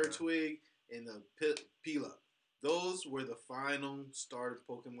 the Turtwig, and the Pila. Those were the final starter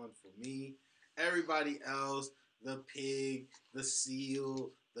Pokemon for me. Everybody else, the pig, the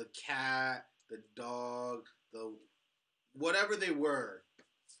seal, the cat, the dog, the whatever they were,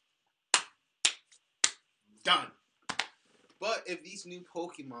 done. But if these new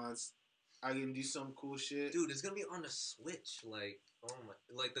Pokemons are gonna do some cool shit, dude, it's gonna be on the Switch. Like, oh my,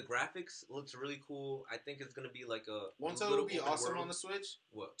 like the graphics looks really cool. I think it's gonna be like a. One time it'll be awesome on the Switch.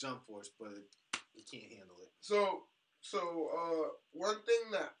 What? Jump Force, but you can't handle it. So one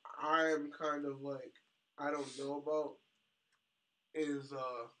thing that I'm kind of like I don't know about is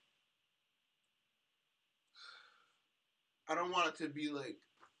I don't want it to be like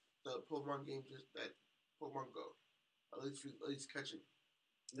the Pokemon game, just that Pokemon Go. At least catching.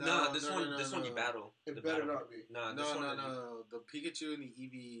 This one you battle. It better not be. No. The Pikachu and the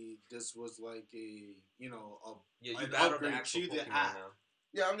Eevee, this was like a you battle the actual Pokemon now.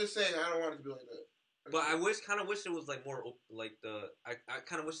 Yeah, I'm just saying I don't want it to be like that. But I kind of wish it was like more like I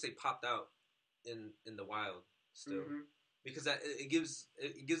kind of wish they popped out in the wild still because that it gives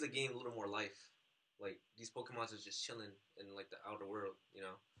the game a little more life. Like these Pokemons are just chilling in like the outer world, you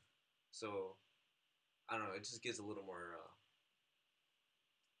know. So I don't know. It just gives a little more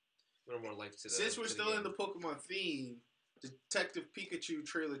life to the. Since we're still in the Pokemon theme, Detective Pikachu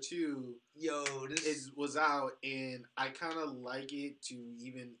Trailer 2 was out, and I kind of like it to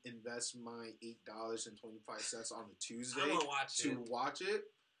even invest my $8.25 on a Tuesday watch it.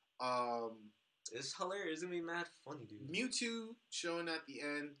 It's hilarious. It's gonna be mad funny, dude. Mewtwo showing at the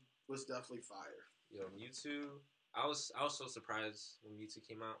end was definitely fire. Yo, Mewtwo. I was so surprised when Mewtwo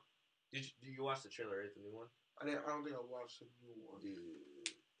came out. Did you watch the trailer, right? The new one? I don't think I watched the new one. Dude.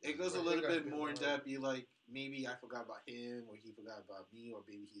 It goes a little bit more in depth. Be like, maybe I forgot about him, or he forgot about me, or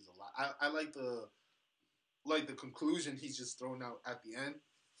maybe he's alive. I like the conclusion he's just thrown out at the end.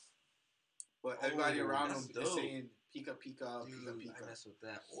 But everybody around him is saying Pika Pika, dude, Pika Pika. I mess with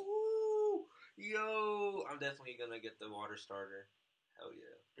that. Ooh, yo, I'm definitely gonna get the water starter. Hell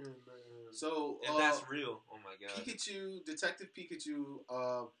yeah. So if that's real, oh my god. Pikachu, Detective Pikachu.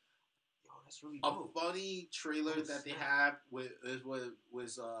 that's really A dope. funny trailer Oh, that they snap. have was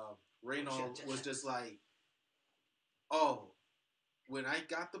Reynold was just like, oh, when I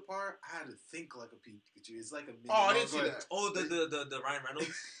got the part, I had to think like a Pikachu. It's like a mini. Oh, I didn't see that. Oh, the Ryan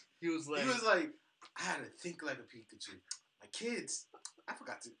Reynolds. He was like, I had to think like a Pikachu. My kids, I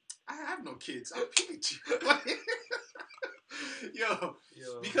forgot to. I have no kids. I'm Pikachu. Yo,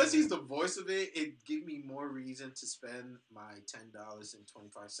 because he's the voice of it, it gave me more reason to spend my $10.25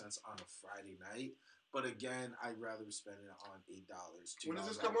 on a Friday night. But again, I'd rather spend it on $8. When does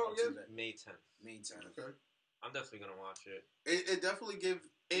this come out again? May 10th. May 10th. Okay. I'm definitely gonna watch it. It definitely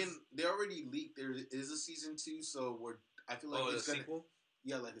and they already leaked there is a season 2, so I feel like it's gonna sequel.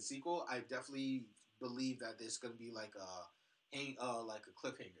 Yeah, like a sequel. I definitely believe that there's gonna be like a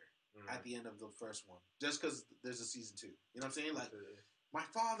cliffhanger at the end of the first one, just because there's a season 2. You know what I'm saying? Like my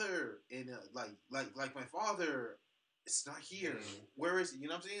father and like my father, it's not here. Where is he? You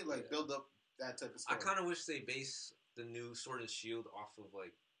know what I'm saying? Like build up that type of stuff. I kind of wish they base the new Sword and Shield off of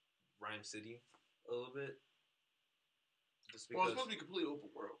like Rhyme City a little bit. Just because, well, it's supposed to be completely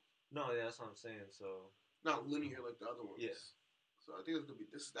open world. No, yeah, that's what I'm saying. So not linear like the other ones. Yeah. So I think it's gonna be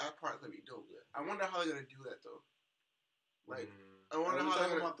that part's gonna be dope. I wonder how they're gonna do that though. Like, I wonder Are we how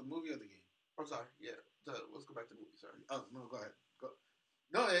they're talking gonna. about the movie or the game? I'm sorry. Yeah. Let's go back to the movie. Sorry. Oh no, go ahead. Go.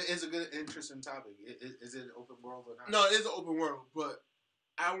 No, it's a good, interesting topic. Is it open world or not? No, it is an open world, but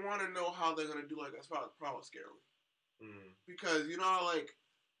I want to know how they're gonna do like as far as power scaling. Because you know how like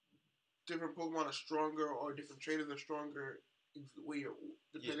different Pokemon are stronger or different trainers are stronger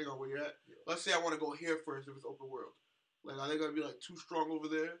depending on where you're at. Yeah. Let's say I want to go here first if it's open world. Like, are they gonna be like too strong over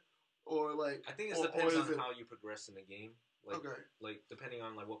there, or like? I think it depends on how you progress in the game. Like, like depending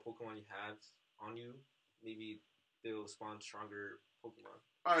on like what Pokemon you have on you, maybe they'll spawn stronger Pokemon.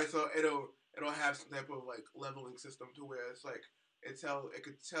 All right, so it'll have some type of like leveling system to where it's like it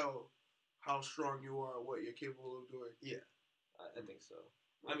could tell how strong you are, what you're capable of doing. Yeah, I think so.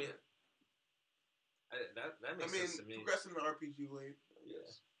 I mean. That makes sense to me. Progressing the RPG lane.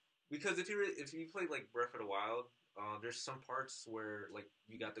 Yes. Because if you play like Breath of the Wild, there's some parts where like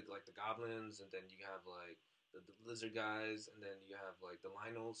you got the goblins, and then you have like the lizard guys, and then you have like the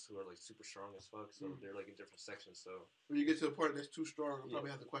Lynels who are like super strong as fuck. So they're like in different sections. So when you get to a part that's too strong, you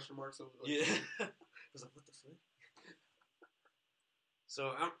probably have the question marks over. Like, yeah. I was like, what the fuck?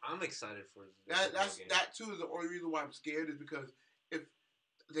 So I'm excited for this game. That too is the only reason why I'm scared is because if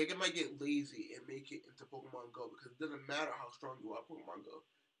they might get lazy and make it into Pokemon Go, because it doesn't matter how strong you are at Pokemon Go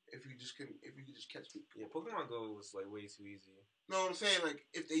if you can just catch people. Yeah, Pokemon Go was like way too easy. No, I'm saying like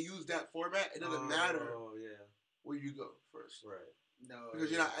if they use that format, it doesn't matter. Oh yeah. Where you go first, right? No,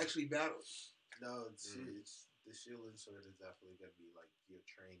 because you're not actually battling. No, it's the Shield and Sword is definitely gonna be like your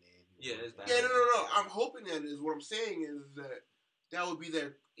training. Yeah, it's no. I'm hoping that is what I'm saying is that would be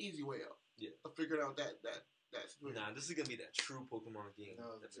their easy way out. Yeah, of figuring out that. Nah, this is gonna be that true Pokemon game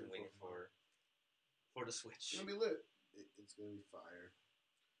that's been waiting for the Switch. It's gonna be lit. It's gonna be fire.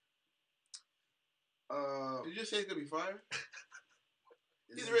 Did you just say it's gonna be fire?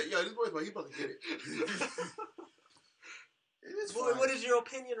 This boy's like, he about to get it. It is Boy, what is your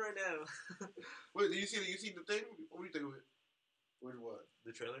opinion right now? Wait, you see the thing? What do you think of it? What?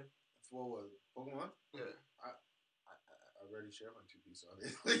 The trailer? For what? Pokemon? Yeah. I already shared my 2 pieces on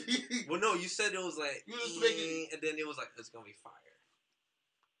it. Well, no, you said it was like, you just making, and then it was like, it's gonna be fire.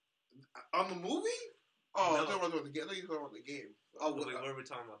 On the movie? Oh, no. I'm talking about the game. I thought you were talking about the game. Oh, wait, what are we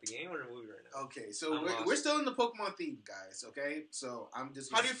talking about? The game or the movie right now? Okay, so we're still in the Pokemon theme, guys. Okay, so I'm just.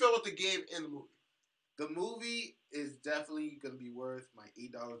 How do you feel about the game and the movie? The movie is definitely going to be worth my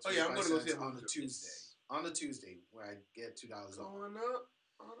 $8. Oh yeah, I'm going to go see it on the Tuesday. On the Tuesday, where I get $2 off. Going up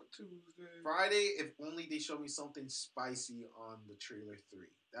on a Tuesday. Friday, if only they show me something spicy on the trailer 3.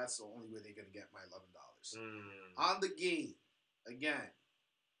 That's the only way they're going to get my $11. On the game, again,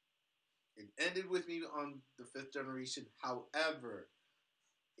 it ended with me on the 5th generation. However,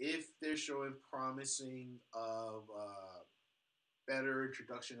 if they're showing promising of better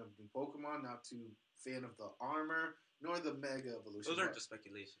introduction of new Pokemon, not too fan of the armor nor the Mega Evolution. Those are just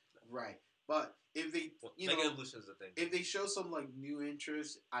speculations, right? But if they, Mega Evolution is the thing. If they show some like new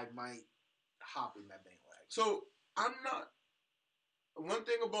interest, I might hop in that bandwagon. So I'm not. One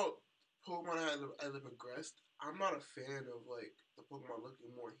thing about Pokemon as it progressed, I'm not a fan of like the Pokemon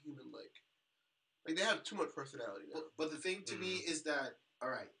looking more human-like. Like they have too much personality now. But the thing to me is that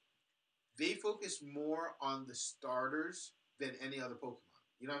they focus more on the starters than any other Pokemon.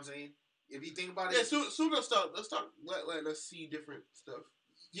 You know what I'm saying? If you think about it, yeah. Soon let's start letting us see different stuff.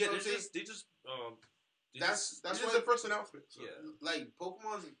 Yeah, that's just the first announcement. So. Yeah, like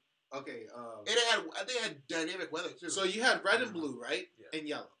Pokemon. Okay, and I think it had dynamic weather too. So you had red and blue, right? Yeah. And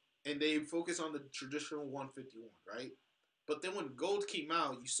yellow. and they focus on the traditional 151, right? But then when Gold came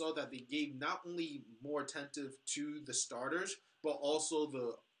out, you saw that they gave not only more attentive to the starters, but also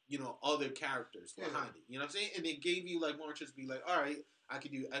the other characters behind it. You know what I'm saying? And they gave you like more interest to be like, all right, I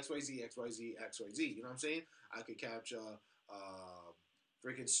could do XYZ, XYZ, XYZ. You know what I'm saying? I could capture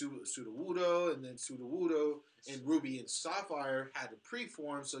freaking Sudowoodo, and then Sudowoodo and Ruby and Sapphire had a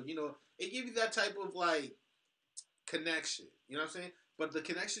preform, so it gave you that type of like connection. You know what I'm saying? But the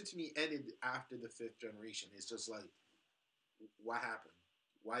connection to me ended after the 5th generation. It's just like, what happened?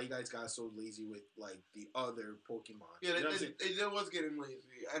 Why you guys got so lazy with like the other Pokemon? Yeah, you know they was getting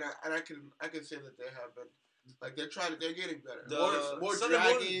lazy, and I can say that they have been. Like they're getting better. More Sun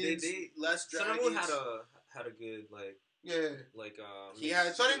dragons, they less dragons. Sun and Moon had a good he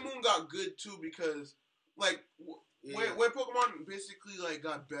had Sun and Moon got good too because like where Pokemon basically like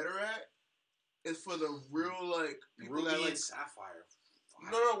got better at is for the real like people Ruby that like and Sapphire.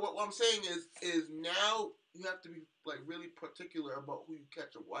 No. What I'm saying is now you have to be like really particular about who you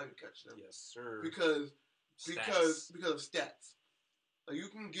catch and why you catch them. Yes, sir. Because of stats. Like you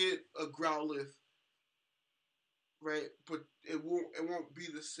can get a Growlithe, right? But it won't be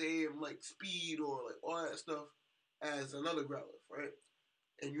the same like speed or like all that stuff as another Growlithe, right?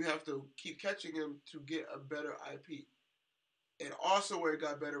 And you have to keep catching him to get a better IP. And also where it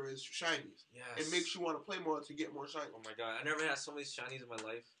got better is shinies. Yes. It makes you want to play more to get more shinies. Oh my god, I never had so many shinies in my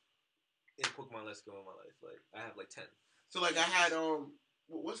life. In Pokemon Let's Go in my life. Like I have like 10. So like I had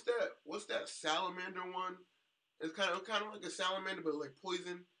what's that salamander one? It's kind of like a salamander but like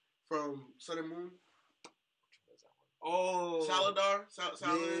poison from Sun and Moon. Oh, Saladar.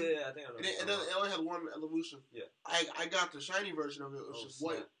 Yeah, I think I know. It only had one evolution. Yeah. I got the shiny version of it. It was just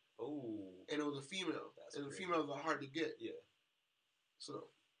white. Oh. And it was a female. And the females are hard to get. Yeah. So,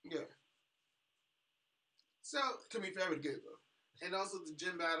 yeah. So, to be fair, it good though. And also the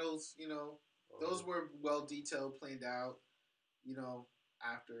gym battles, those were well detailed, planned out,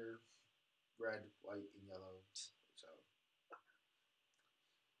 after red, white, and yellow. So,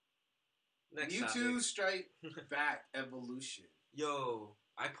 next Mewtwo topic. Strike Back Evolution. Yo,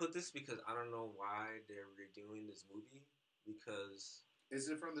 I put this because I don't know why they're redoing this movie. Because is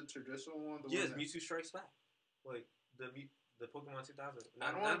it from the traditional one? Yes, Mewtwo Strikes Back. Like the Pokemon 2000.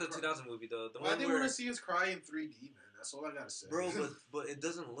 Not the 2000 movie. The one I didn't want to see us cry in 3D, man. That's all I gotta say, bro. But it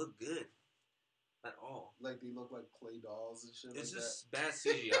doesn't look good at all. Like they look like clay dolls and shit. It's like just bad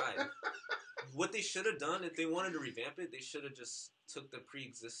CGI. What they should have done, if they wanted to revamp it, they should have just took the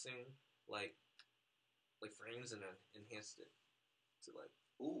pre-existing like frames and then enhanced it to like,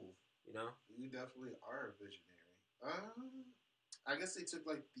 ooh, you definitely are a visionary. I guess they took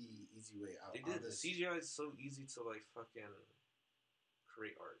like the easy way out. They did. The CGI is so easy to like fucking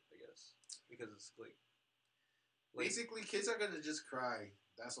create art, I guess, because it's like basically kids are gonna just cry.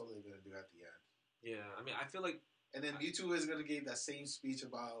 That's all they're gonna do at the end. Yeah, I mean, I feel like, and then Mewtwo is gonna give that same speech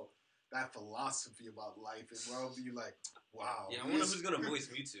about that philosophy about life, and we'll be like, wow. Yeah, I wonder who's gonna voice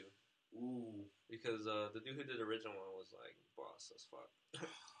Mewtwo. Ooh, because the dude who did the original one was like boss as fuck.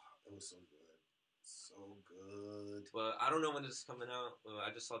 It was so good. So good. But I don't know when this is coming out.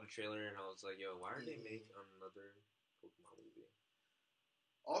 I just saw the trailer and I was like, yo, why are they making another Pokemon movie?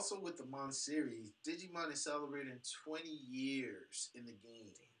 Also with the Mon series, Digimon is celebrating 20 years in the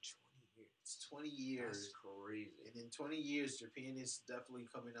game. Damn, 20 years. It's 20 years. That's crazy. And in 20 years, Japan is definitely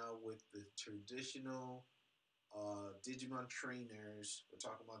coming out with the traditional Digimon trainers. We're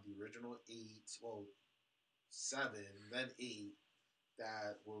talking about the original 7, then 8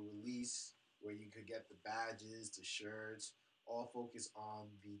 that were released, where you could get the badges, the shirts, all focused on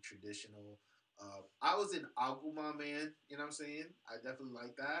the traditional. I was an Agumon man, you know what I'm saying? I definitely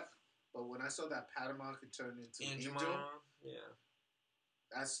like that. But when I saw that Patamon could turn into Angel, yeah,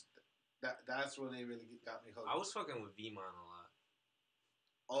 that's when they really got me hooked. I was fucking with Vmon a lot.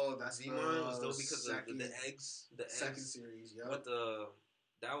 Oh, that's Vmon was dope because of the eggs. The second series, yeah. But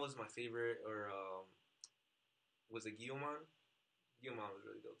that was my favorite. Or was it Guillemon? Guillemon was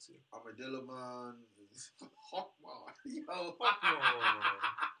really dope too. Armadillomon, Hawkmon, yo, Hawkmon.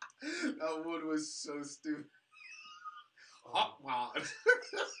 That one was so stupid. Hawkmon.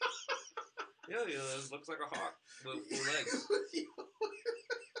 Yeah, it looks like a hawk with 4 legs.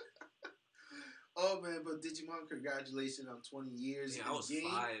 Oh man, but Digimon, congratulations on 20 years. Yeah, I was 4 when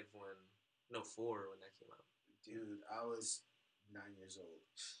that came out. Dude, I was 9 years old.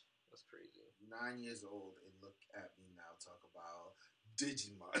 That's crazy. 9 years old, and look at me now, talk about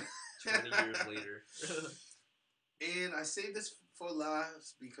Digimon. 20 years later. And I say this for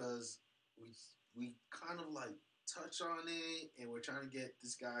last because we kind of like touch on it, and we're trying to get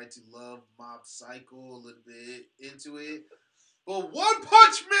this guy to love Mob Psycho a little bit into it. But One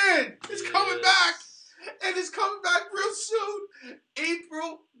Punch Man! is coming back real soon.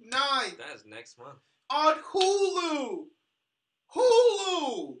 April 9th. That is next month. On Hulu.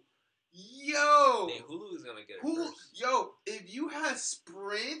 Hulu. Yo. Hey, Hulu is gonna get it first. Yo, if you have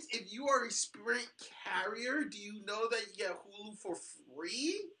Sprint, if you are a Sprint carrier, do you know that you get Hulu for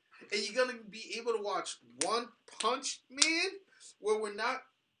free? And you're gonna be able to watch One Punch Man, where we're not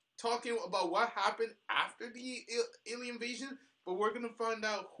talking about what happened after the alien invasion, but we're gonna find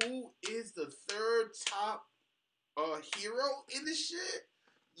out who is the third top hero in this shit.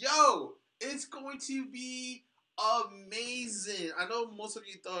 Yo, it's going to be amazing. I know most of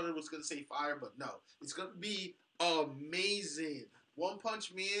you thought it was gonna say fire, but no, it's gonna be amazing. One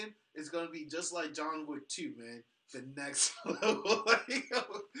Punch Man is gonna be just like John Wick 2, man. The next level,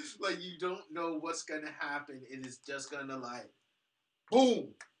 like you don't know what's gonna happen. It is just gonna like,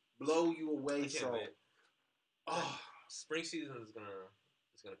 boom, blow you away. So, spring season is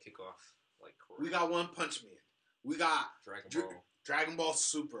gonna kick off like crazy. We got One Punch Man. We got Dragon Ball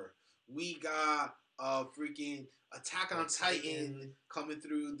Super. We got freaking Attack on Titan coming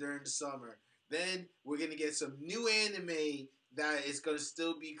through during the summer. Then we're gonna get some new anime that is gonna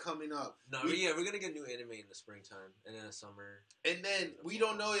still be coming up. We're gonna get new anime in the springtime and then the summer. And then we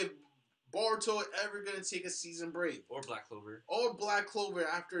don't know if Boruto ever gonna take a season break or Black Clover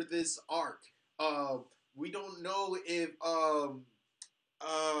after this arc. We don't know if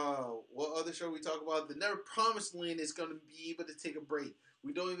what other show we talk about? The Never Promised Land is gonna be able to take a break.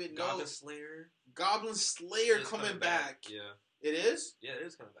 We don't even know. Goblin Slayer coming back. Yeah. It is? Yeah, it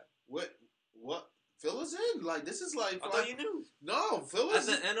is coming back. What? Fill us in. Like, this is like... I thought you knew. No, fill us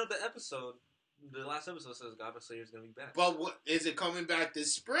in. At the end of the episode, the last episode says Goblin Slayer is going to be back. But what is it coming back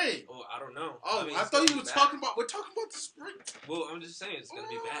this spring? Oh, I don't know. Oh, I thought you were talking about... We're talking about the spring. Well, I'm just saying it's going to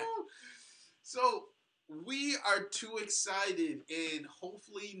be back. So, we are too excited. And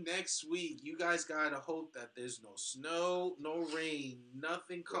hopefully next week, you guys got to hope that there's no snow, no rain,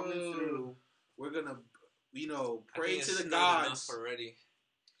 nothing coming through. We're going to, pray to the gods. Already.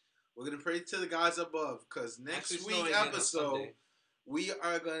 We're going to pray to the gods above, because next week episode, we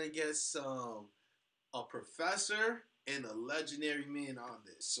are going to get a professor and a legendary man on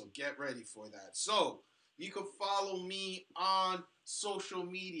this. So get ready for that. So you can follow me on social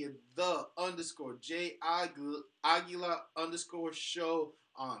media, _J Aguila _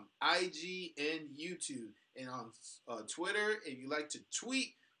 on IG and YouTube. And on Twitter, if you like to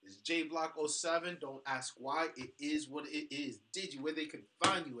tweet, it's JBlock07. Don't ask why. It is what it is. Where they can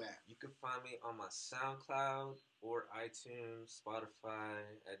find you at? You can find me on my SoundCloud or iTunes, Spotify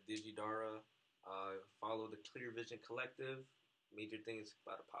at Digidara. Follow the Clear Vision Collective. Major things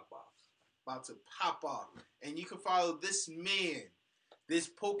about to pop off. And you can follow this man, this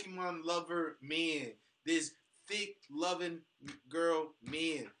Pokemon lover man, this thick loving girl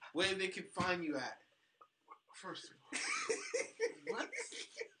man. Where they can find you at? First of all, what?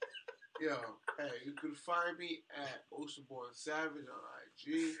 Yo, hey, you can find me at Oceanborn Savage on IG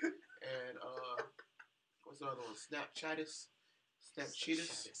and what's the other one? Snapchattis.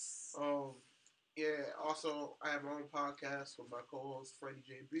 Yeah. Also, I have my own podcast with my co-host Freddie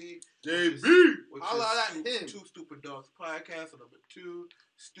JB. Holla at him. Two Stupid Dogs podcast. And number 2,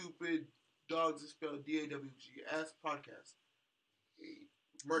 Stupid Dogs is spelled DAWGS podcast.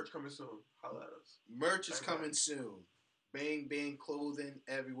 Merch coming soon. Holla at us. Merch is coming soon. Bang Bang clothing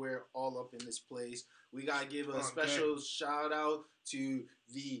everywhere, all up in this place. We gotta give a special shout out to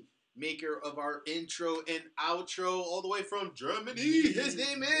the maker of our intro and outro, all the way from Germany. His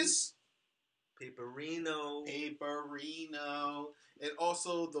name is Paperino. And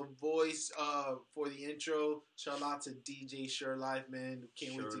also the voice for the intro. Shout out to DJ Sherlife, man.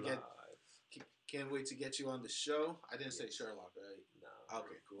 Can't wait to get you on the show. I didn't say Sherlock, right? No.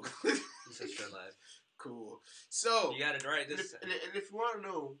 Okay, cool. You said Sherlife. Cool. So you got it right this time. And if you want to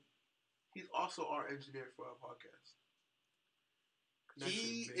know, he's also our engineer for our podcast.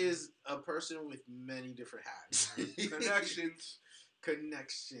 He is a person with many different hats.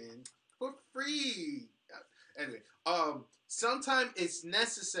 Connection for free. Anyway, sometimes it's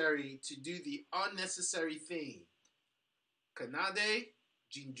necessary to do the unnecessary thing. Kanade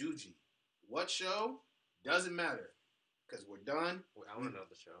Jinjuji. What show? Doesn't matter. Because we're done. I want to know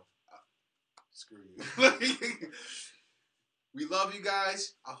the show. Screw you. We love you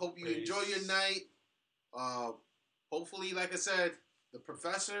guys. I hope you enjoy your night. Hopefully, like I said, the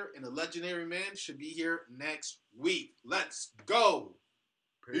professor and the legendary man should be here next week. Let's go.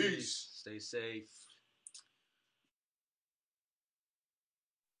 Peace. Stay safe.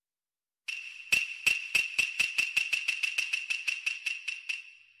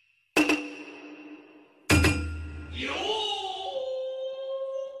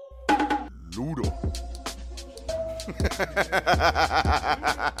 Ludo.